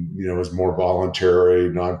been, was more voluntary,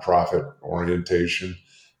 nonprofit orientation.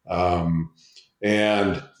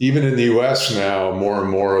 And even in the U.S. now, more and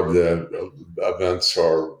more of the events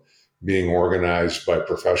are being organized by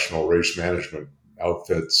professional race management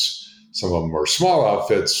outfits. Some of them are small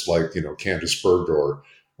outfits like, Candice Berg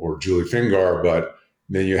or Julie Fingar, but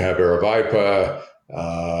then you have Aravaipa,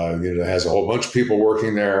 that has a whole bunch of people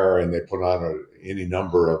working there, and they put on any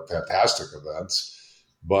number of fantastic events.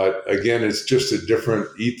 But again, it's just a different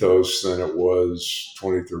ethos than it was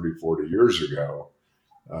 20, 30, 40 years ago.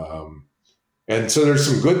 And so there's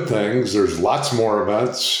some good things. There's lots more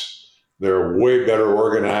events. They're way better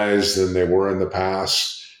organized than they were in the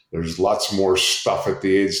past. There's lots more stuff at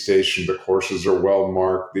the aid station. The courses are well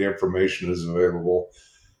marked. The information is available.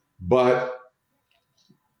 But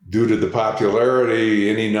due to the popularity,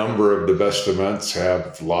 any number of the best events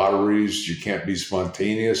have lotteries. You can't be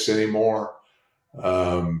spontaneous anymore.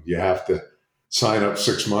 You have to sign up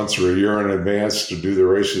 6 months or a year in advance to do the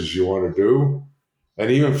races you want to do. And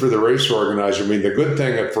even for the race organizer, I mean, the good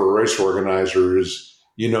thing for a race organizer is,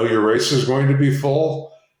 your race is going to be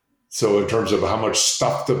full. So in terms of how much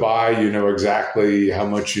stuff to buy, you know exactly how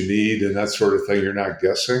much you need and that sort of thing. You're not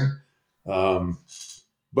guessing.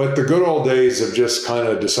 But the good old days of just kind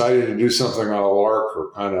of deciding to do something on a lark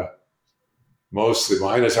or kind of mostly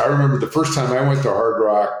mine. As I remember the first time I went to Hard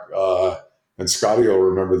Rock, and Scotty will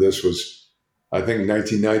remember this, was I think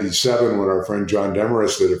 1997 when our friend John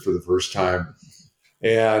Demarest did it for the first time.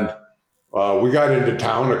 And we got into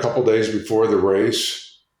town a couple days before the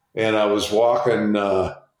race, and I was walking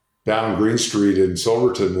down Green Street in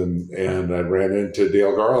Silverton, and I ran into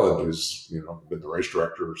Dale Garland, who's been the race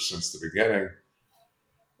director since the beginning.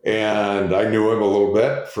 And I knew him a little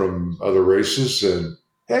bit from other races. And,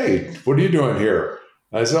 hey, what are you doing here?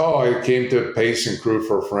 I said, I came to pace and crew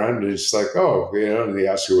for a friend. And he's like, and he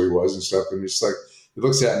asked who he was and stuff. And he's like, he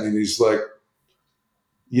looks at me and he's like,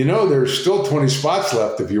 there's still 20 spots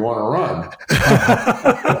left if you want to run.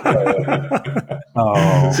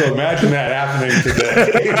 So imagine that happening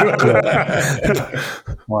today.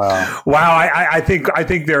 Wow. I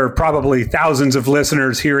think there are probably thousands of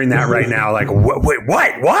listeners hearing that right now. Like, wait,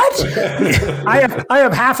 what? I have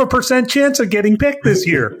 0.5% chance of getting picked this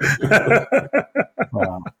year.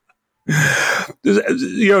 Wow.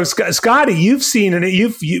 Scotty, you've seen and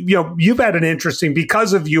you've had an interesting,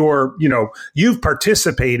 because of your you've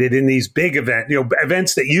participated in these big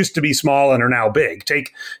events that used to be small and are now big.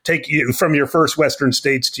 Take you from your first Western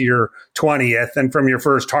States to your 20th, and from your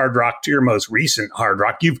first Hard Rock to your most recent Hard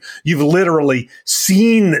Rock. You've literally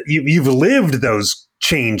seen, you've lived those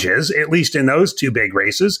changes, at least in those two big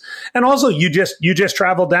races. And also you just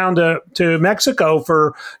traveled down to Mexico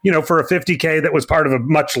for a 50K that was part of a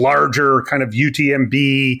much larger kind of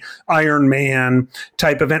UTMB Ironman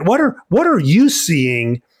type event. What are you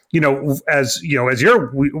seeing, as you're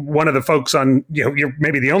one of the folks on, you're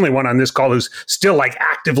maybe the only one on this call who's still like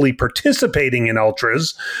actively participating in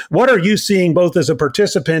ultras. What are you seeing both as a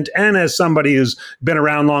participant and as somebody who's been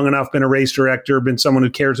around long enough, been a race director, been someone who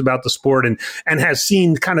cares about the sport and has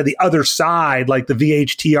seen kind of the other side, like the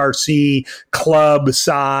VHTRC club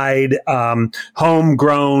side,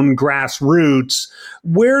 homegrown grassroots?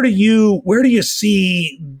 Where do you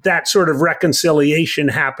see that sort of reconciliation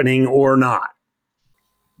happening or not?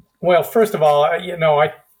 Well, first of all,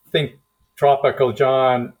 I think Tropical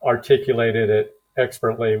John articulated it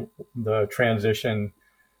expertly, the transition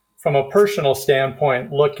from a personal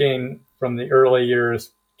standpoint, looking from the early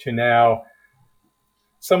years to now.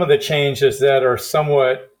 Some of the changes that are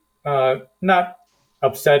somewhat not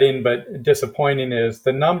upsetting but disappointing is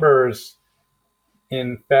the numbers,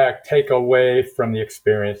 in fact, take away from the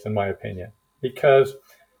experience, in my opinion, because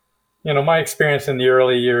my experience in the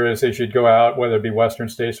early years is you'd go out, whether it be Western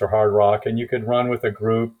States or Hard Rock, and you could run with a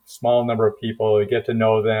group, small number of people, you get to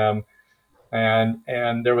know them.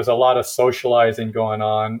 And there was a lot of socializing going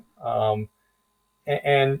on.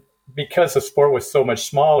 And because the sport was so much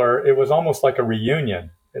smaller, it was almost like a reunion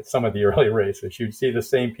at some of the early races. You'd see the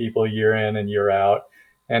same people year in and year out.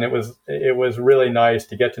 And it was really nice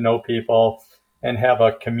to get to know people and have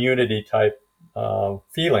a community type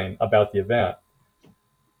feeling about the event.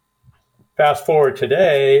 Fast forward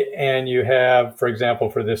today, and you have, for example,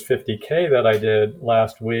 for this 50K that I did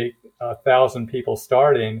last week, 1,000 people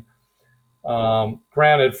starting,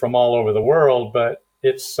 granted from all over the world, but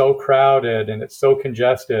it's so crowded and it's so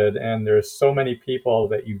congested, and there's so many people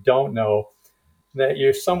that you don't know that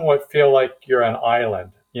you somewhat feel like you're an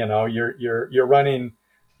island. You're running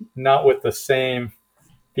not with the same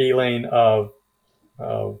feeling of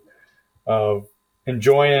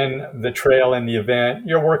enjoying the trail and the event.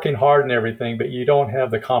 You're working hard and everything, but you don't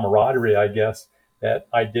have the camaraderie, I guess, that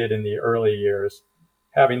I did in the early years.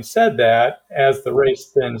 Having said that, as the race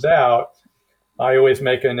thins out, I always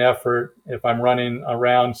make an effort, if I'm running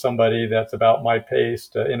around somebody that's about my pace,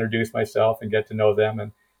 to introduce myself and get to know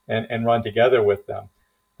them and run together with them.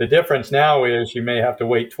 The difference now is you may have to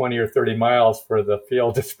wait 20 or 30 miles for the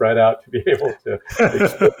field to spread out to be able to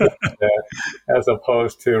experience that, as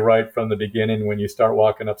opposed to right from the beginning when you start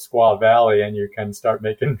walking up Squaw Valley and you can start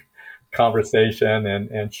making conversation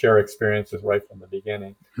and share experiences right from the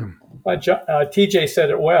beginning. TJ said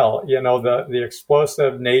it well. The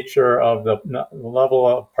explosive nature of the level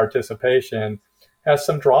of participation has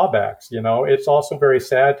some drawbacks. It's also very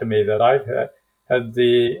sad to me that I've had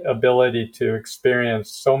the ability to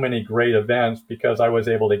experience so many great events because I was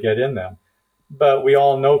able to get in them. But we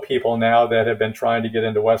all know people now that have been trying to get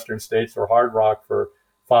into Western States or Hard Rock for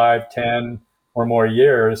 5, 10, or more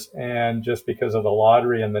years. And just because of the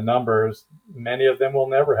lottery and the numbers, many of them will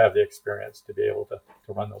never have the experience to be able to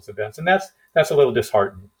run those events. And that's a little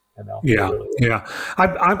disheartening. Yeah, really. Yeah.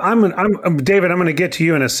 I'm David. I'm going to get to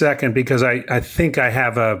you in a second because I think I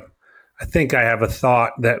have a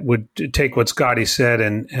thought that would take what Scotty said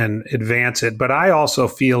and advance it. But I also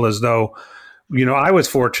feel as though, I was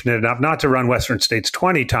fortunate enough not to run Western States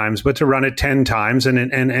 20 times, but to run it 10 times. And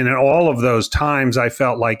in all of those times, I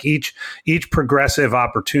felt like each progressive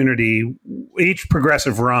opportunity, each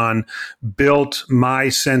progressive run built my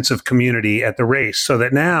sense of community at the race, so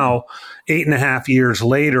that now, 8.5 years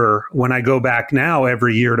later, when I go back now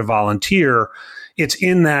every year to volunteer, it's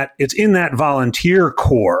in that volunteer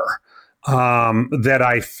core that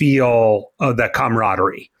I feel that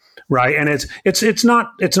camaraderie. Right. And it's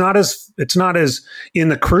not as in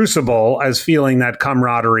the crucible as feeling that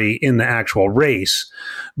camaraderie in the actual race.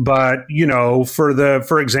 But,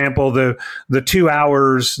 for example, the 2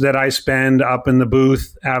 hours that I spend up in the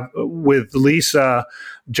booth with Lisa,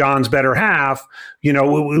 John's better half,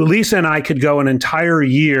 Lisa and I could go an entire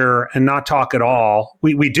year and not talk at all.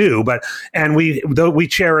 We do, and we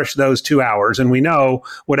cherish those 2 hours, and we know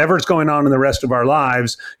whatever's going on in the rest of our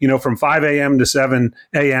lives, from 5 a.m. to 7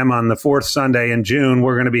 a.m. on the fourth Sunday in June,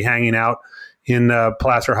 we're going to be hanging out in the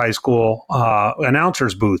Placer High School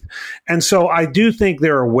announcer's booth. And so I do think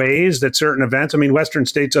there are ways that certain events, Western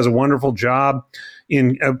States does a wonderful job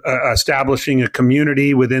in establishing a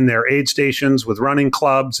community within their aid stations with running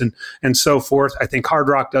clubs and so forth. I think Hard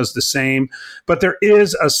Rock does the same. But there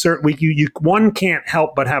is a certain, one can't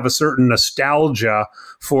help but have a certain nostalgia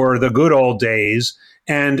for the good old days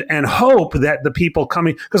and hope that the people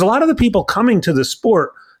coming, because a lot of the people coming to the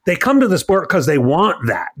sport, they come to the sport because they want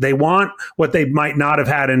that. They want what they might not have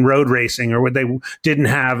had in road racing or what they didn't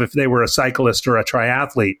have if they were a cyclist or a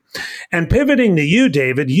triathlete. And pivoting to you,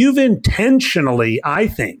 David, you've intentionally, I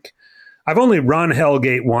think, I've only run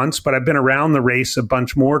Hellgate once, but I've been around the race a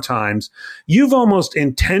bunch more times. You've almost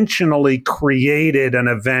intentionally created an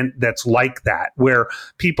event that's like that, where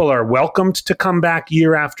people are welcomed to come back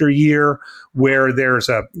year after year, where there's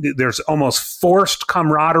almost forced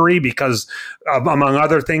camaraderie because, among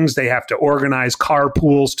other things, they have to organize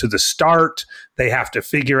carpools to the start. They have to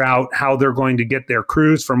figure out how they're going to get their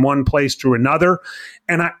crews from one place to another.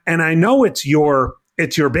 And I know it's your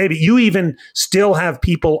baby. You even still have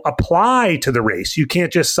people apply to the race. You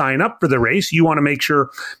can't just sign up for the race. You want to make sure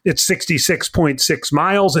it's 66.6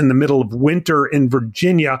 miles in the middle of winter in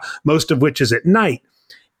Virginia, most of which is at night.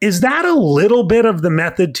 Is that a little bit of the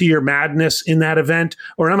method to your madness in that event,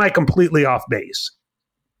 or am I completely off base?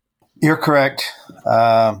 You're correct.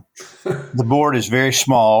 The board is very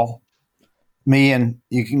small. Me and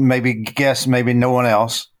you can maybe guess, maybe no one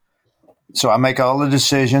else. So I make all the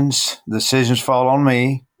decisions. The decisions fall on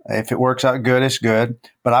me. If it works out good, it's good.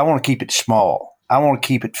 But I want to keep it small. I want to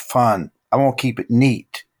keep it fun. I want to keep it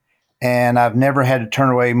neat. And I've never had to turn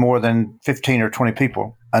away more than 15 or 20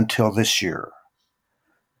 people until this year.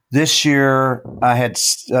 This year I had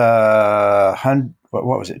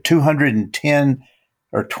 210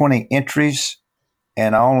 or 20 entries,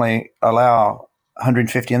 and I only allow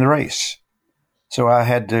 150 in the race. So I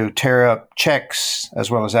had to tear up checks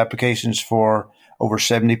as well as applications for over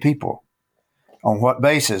 70 people. On what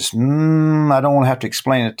basis? I don't want to have to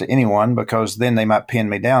explain it to anyone because then they might pin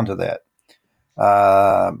me down to that.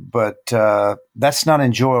 But that's not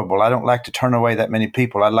enjoyable. I don't like to turn away that many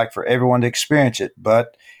people. I'd like for everyone to experience it,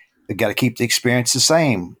 but they've got to keep the experience the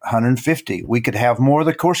same, 150. We could have more.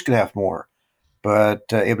 The course could have more, but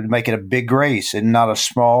it would make it a big race and not a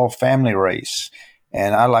small family race.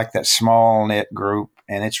 And I like that small knit group,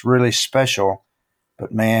 and it's really special.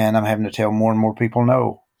 But, man, I'm having to tell more and more people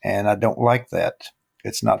no, and I don't like that.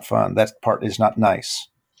 It's not fun. That part is not nice.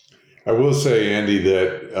 I will say, Andy,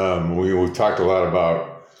 that we've talked a lot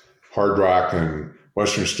about Hard Rock and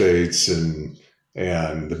Western States and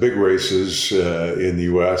the big races in the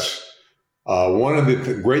U.S. One of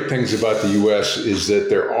the great things about the U.S. is that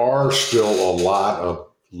there are still a lot of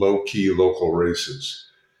low-key local races.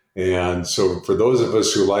 And so for those of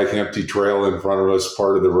us who like empty trail in front of us,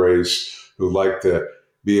 part of the race, who like to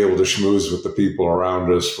be able to schmooze with the people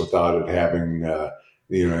around us without it having,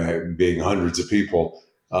 being hundreds of people,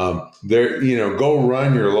 go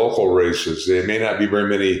run your local races. There may not be very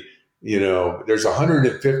many, there's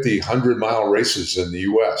 150 100-mile races in the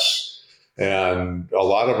U.S. And a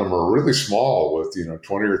lot of them are really small with,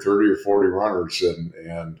 20 or 30 or 40 runners.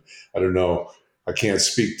 And I don't know. I can't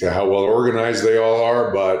speak to how well organized they all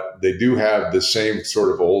are, but they do have the same sort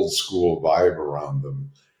of old school vibe around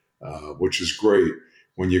them, which is great.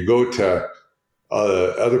 When you go to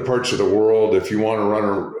other parts of the world, if you want to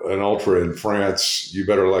run an ultra in France, you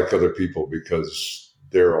better like other people because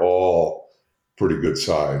they're all pretty good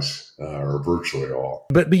size, or virtually all.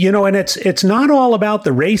 But and it's not all about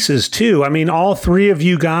the races too. I mean, all three of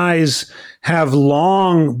you guys have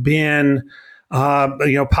long been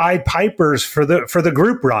Pied Pipers for the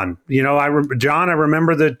group run. John, I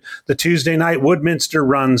remember the Tuesday night Woodminster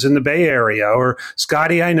runs in the Bay Area, or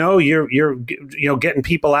Scotty, I know you're getting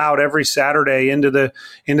people out every Saturday into the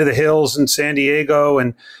hills in San Diego,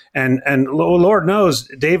 and Lord knows,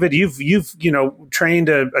 David, you've trained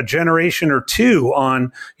a generation or two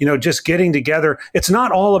on just getting together. It's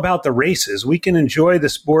not all about the races. We can enjoy the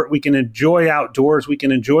sport, we can enjoy outdoors, we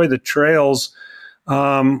can enjoy the trails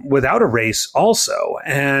without a race also.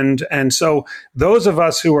 And so those of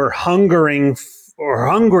us who are hungry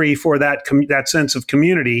for that sense of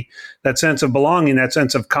community, that sense of belonging, that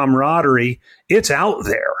sense of camaraderie, it's out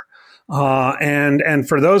there. And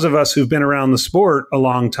for those of us who've been around the sport a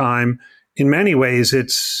long time, in many ways,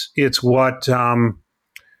 it's what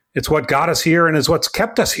got us here and is what's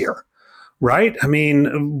kept us here. Right. I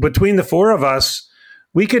mean, between the four of us,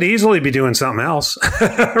 we could easily be doing something else,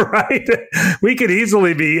 right? We could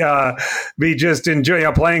easily be just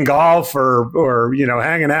enjoying playing golf or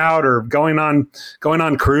hanging out or going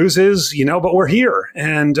on cruises, but we're here,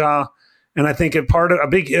 and I think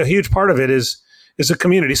a huge part of it is a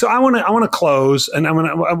community. So I want to close, and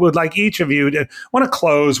I would like each of you to want to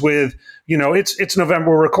close with it's November.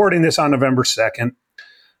 We're recording this on November 2nd.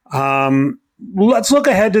 Let's look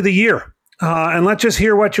ahead to the year, and let's just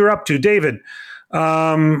hear what you're up to, David. You've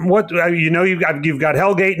got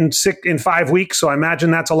Hellgate in 5 weeks, so I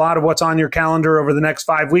imagine that's a lot of what's on your calendar over the next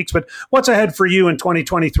 5 weeks. But what's ahead for you in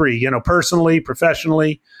 2023? Personally,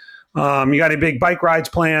 professionally, you got any big bike rides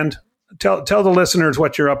planned? Tell the listeners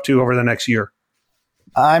what you're up to over the next year.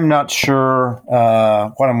 I'm not sure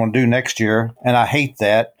what I'm going to do next year, and I hate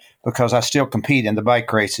that because I still compete in the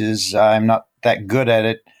bike races. I'm not that good at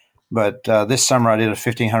it, but this summer I did a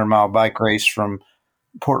 1,500-mile bike race from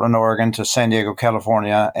Portland, Oregon to San Diego,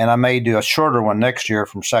 California, and I may do a shorter one next year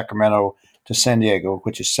from Sacramento to San Diego,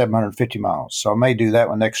 which is 750 miles. So I may do that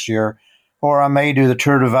one next year, or I may do the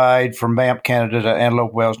Tour Divide from Banff, Canada to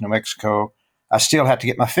Antelope Wells, New Mexico. I still have to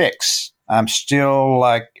get my fix. I'm still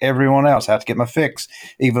like everyone else. I have to get my fix,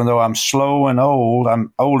 even though I'm slow and old.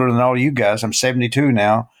 I'm older than all you guys. I'm 72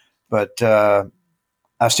 now, but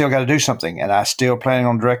I still got to do something, and I still planning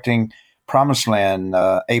on directing Promised Land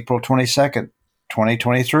April 22nd.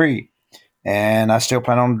 2023, and I still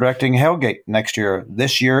plan on directing Hellgate next year.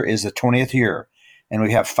 This year is the 20th year, and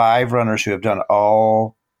we have 5 runners who have done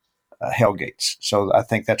all Hellgates. So I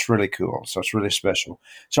think that's really cool. So it's really special.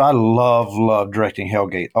 So I love directing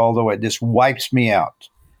Hellgate, although it just wipes me out.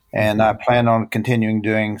 And I plan on continuing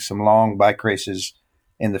doing some long bike races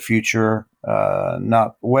in the future,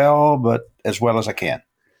 not well, but as well as I can.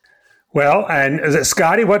 Well, and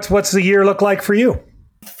Scotty, what's the year look like for you?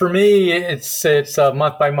 For me, it's a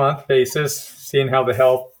month by month basis, seeing how the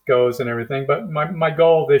health goes and everything. But my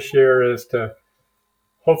goal this year is to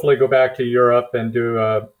hopefully go back to Europe and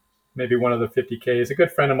do maybe one of the 50Ks. A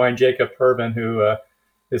good friend of mine, Jacob Turbin, who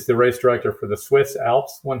is the race director for the Swiss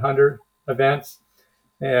Alps 100 events,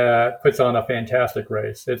 puts on a fantastic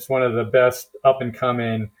race. It's one of the best up and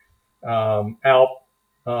coming Alp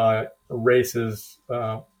races.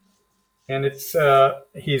 And it's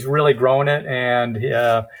he's really grown it, and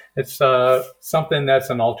it's something that's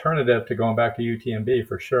an alternative to going back to UTMB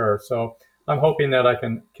for sure. So I'm hoping that I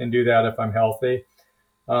can do that if I'm healthy.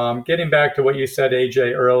 Getting back to what you said,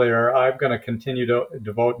 AJ, earlier, I'm going to continue to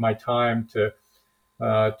devote my time to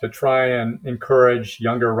try and encourage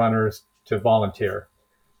younger runners to volunteer.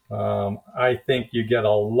 I think you get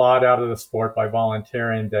a lot out of the sport by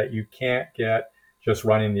volunteering that you can't get just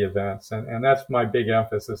running the events. And that's my big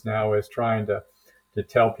emphasis now, is trying to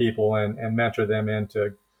tell people and mentor them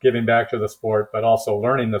into giving back to the sport, but also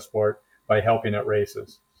learning the sport by helping at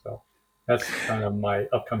races. So that's kind of my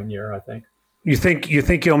upcoming year, I think. You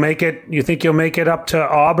think you'll make it? You think you'll make it up to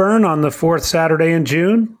Auburn on the 4th Saturday in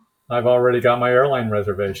June? I've already got my airline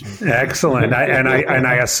reservation. Excellent.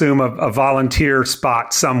 I assume a volunteer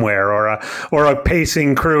spot somewhere, or a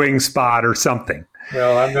pacing crewing spot or something.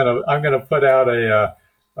 Well, I'm gonna put out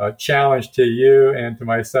a challenge to you and to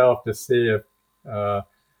myself to see if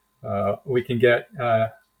we can get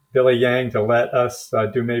Billy Yang to let us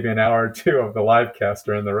do maybe an hour or two of the live cast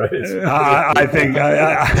during the race. I think,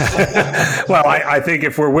 I think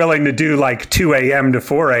if we're willing to do like 2 a.m. to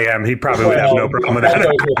 4 a.m., he probably would have no problem with that.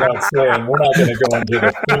 That goes without saying. We're not going to go into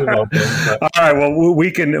the theme of it. All right. Well,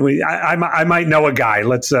 we can. I might know a guy.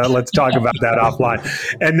 Let's talk about that offline.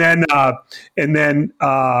 And then,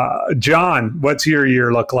 John, what's your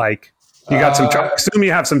year look like? You got some. Assume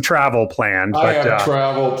you have some travel planned. I have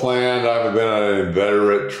travel planned. I've been an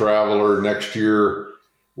inveterate traveler. Next year,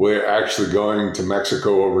 we're actually going to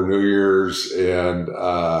Mexico over New Year's, and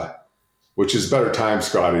which is better time,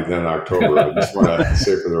 Scotty, than October. I just want to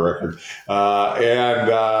say for the record, and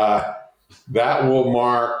that will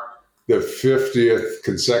mark the 50th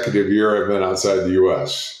consecutive year I've been outside the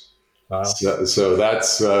U.S. Wow. So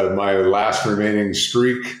that's my last remaining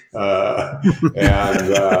streak, and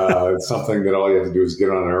it's something that all you have to do is get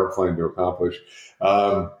on an airplane to accomplish.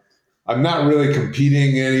 I'm not really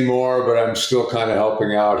competing anymore, but I'm still kind of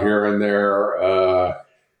helping out here and there. And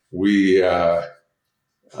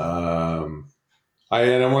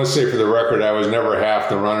I want to say for the record, I was never half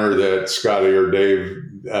the runner that Scotty or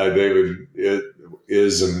David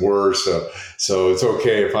is and were, so it's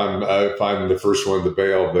okay if I'm the first one to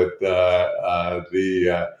bail. But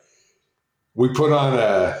we put on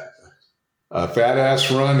a fat ass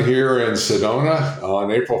run here in Sedona on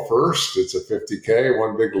April 1st. It's a 50K,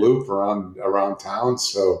 one big loop around town.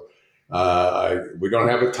 So we don't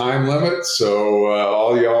have a time limit. So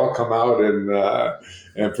all y'all come out and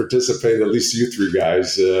participate. At least you three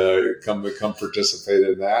guys come participate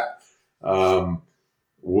in that.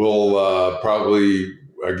 We'll probably,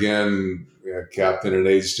 again, captain an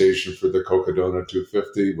aid station for the Cocodona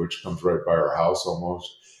 250, which comes right by our house almost.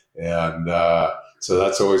 And so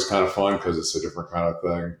that's always kind of fun because it's a different kind of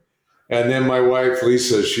thing. And then my wife,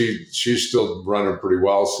 Lisa, she's still running pretty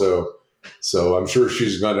well. So I'm sure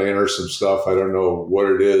she's going to enter some stuff. I don't know what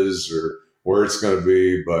it is or where it's going to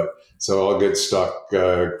be, but so I'll get stuck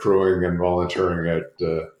crewing and volunteering at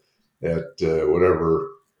whatever.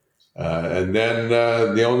 And then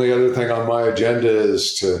the only other thing on my agenda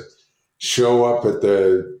is to show up at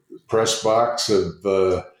the press box of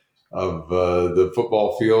the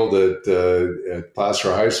football field at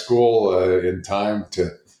Placer High School in time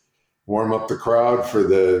to warm up the crowd for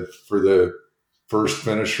the first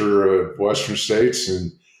finisher of Western States and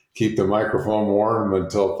keep the microphone warm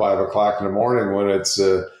until 5 o'clock in the morning when it's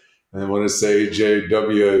the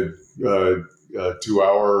AJW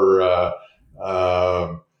 2-hour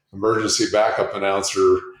emergency backup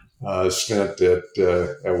announcer stint at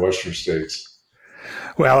Western States.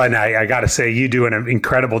 Well, and I got to say, you do an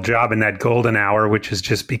incredible job in that golden hour, which has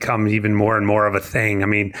just become even more and more of a thing. I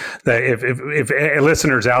mean, if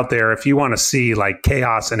listeners out there, if you want to see like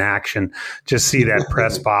chaos in action, just see that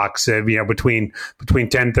press box, between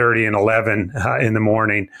 10:30 and 11 in the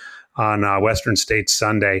morning on Western States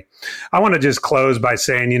Sunday. I want to just close by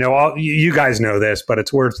saying, all you guys know this, but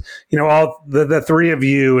it's worth, all the three of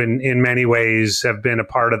you in many ways have been a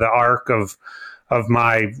part of the arc of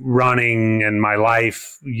my running and my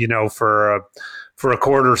life, for a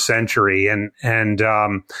quarter century and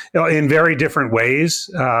in very different ways.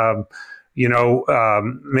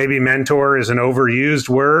 Maybe mentor is an overused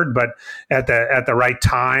word, but at the right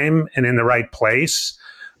time and in the right place,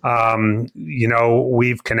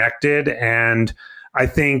 we've connected. And I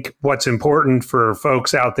think what's important for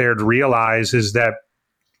folks out there to realize is that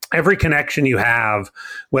every connection you have,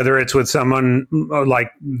 whether it's with someone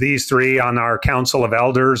like these three on our Council of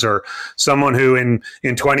Elders or someone who in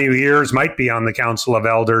 20 years might be on the Council of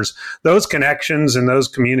Elders, those connections and those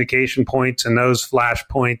communication points and those flash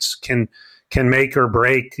points can make or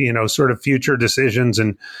break, sort of future decisions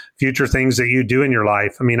and future things that you do in your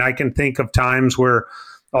life. I mean, I can think of times where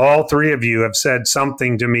all three of you have said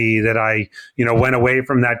something to me that I, went away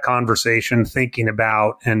from that conversation thinking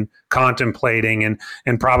about and contemplating and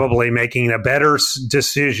probably making a better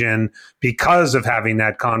decision because of having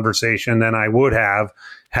that conversation than I would have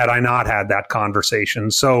had I not had that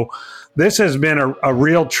conversation. So this has been a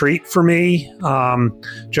real treat for me,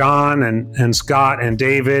 John and Scott and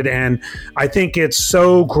David. And I think it's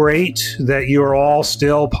so great that you're all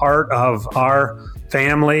still part of our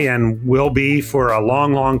family and will be for a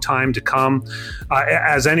long, long time to come.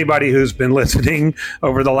 As anybody who's been listening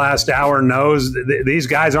over the last hour knows, these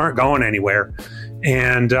guys aren't going anywhere.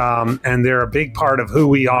 And they're a big part of who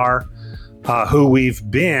we are, who we've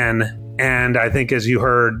been, and I think, as you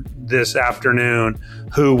heard this afternoon,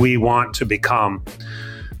 who we want to become.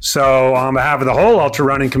 So on behalf of the whole ultra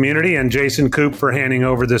running community and Jason Koop for handing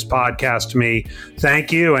over this podcast to me,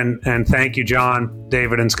 thank you. And thank you, John,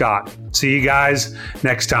 David, and Scott. See you guys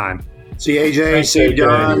next time. See you, AJ. Thanks, See you, AJ.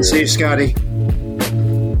 Don. See you, Scotty.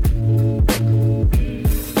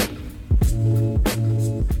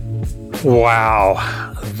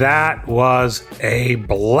 Wow, that was a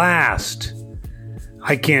blast.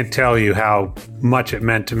 I can't tell you how much it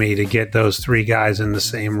meant to me to get those three guys in the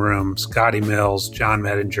same room. Scotty Mills, John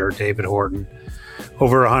Medinger, David Horton.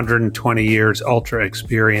 Over 120 years ultra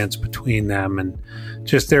experience between them, and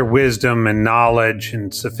just their wisdom and knowledge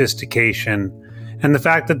and sophistication, and the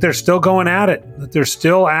fact that they're still going at it, that they're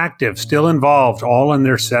still active, still involved, all in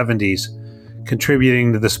their 70s,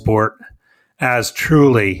 contributing to the sport as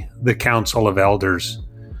truly the Council of Elders.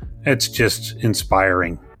 It's just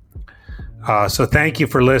inspiring. So thank you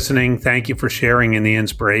for listening. Thank you for sharing in the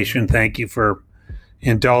inspiration. Thank you for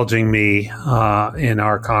indulging me in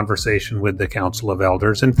our conversation with the Council of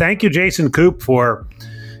Elders. And thank you, Jason Koop, for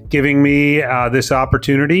giving me this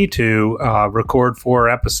opportunity to record 4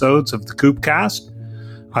 episodes of the Koopcast.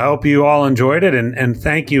 I hope you all enjoyed it. And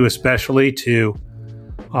thank you especially to,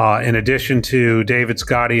 in addition to David,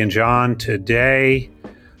 Scotty, and John today,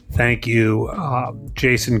 thank you,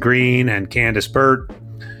 Jason Green and Candace Burt,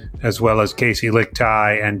 as well as Casey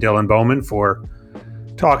Lichtai and Dylan Bowman for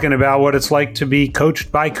talking about what it's like to be coached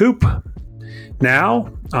by Koop.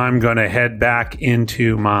 Now, I'm going to head back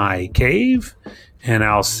into my cave, and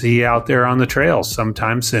I'll see you out there on the trails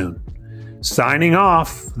sometime soon. Signing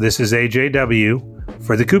off, this is AJW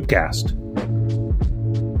for the Koopcast.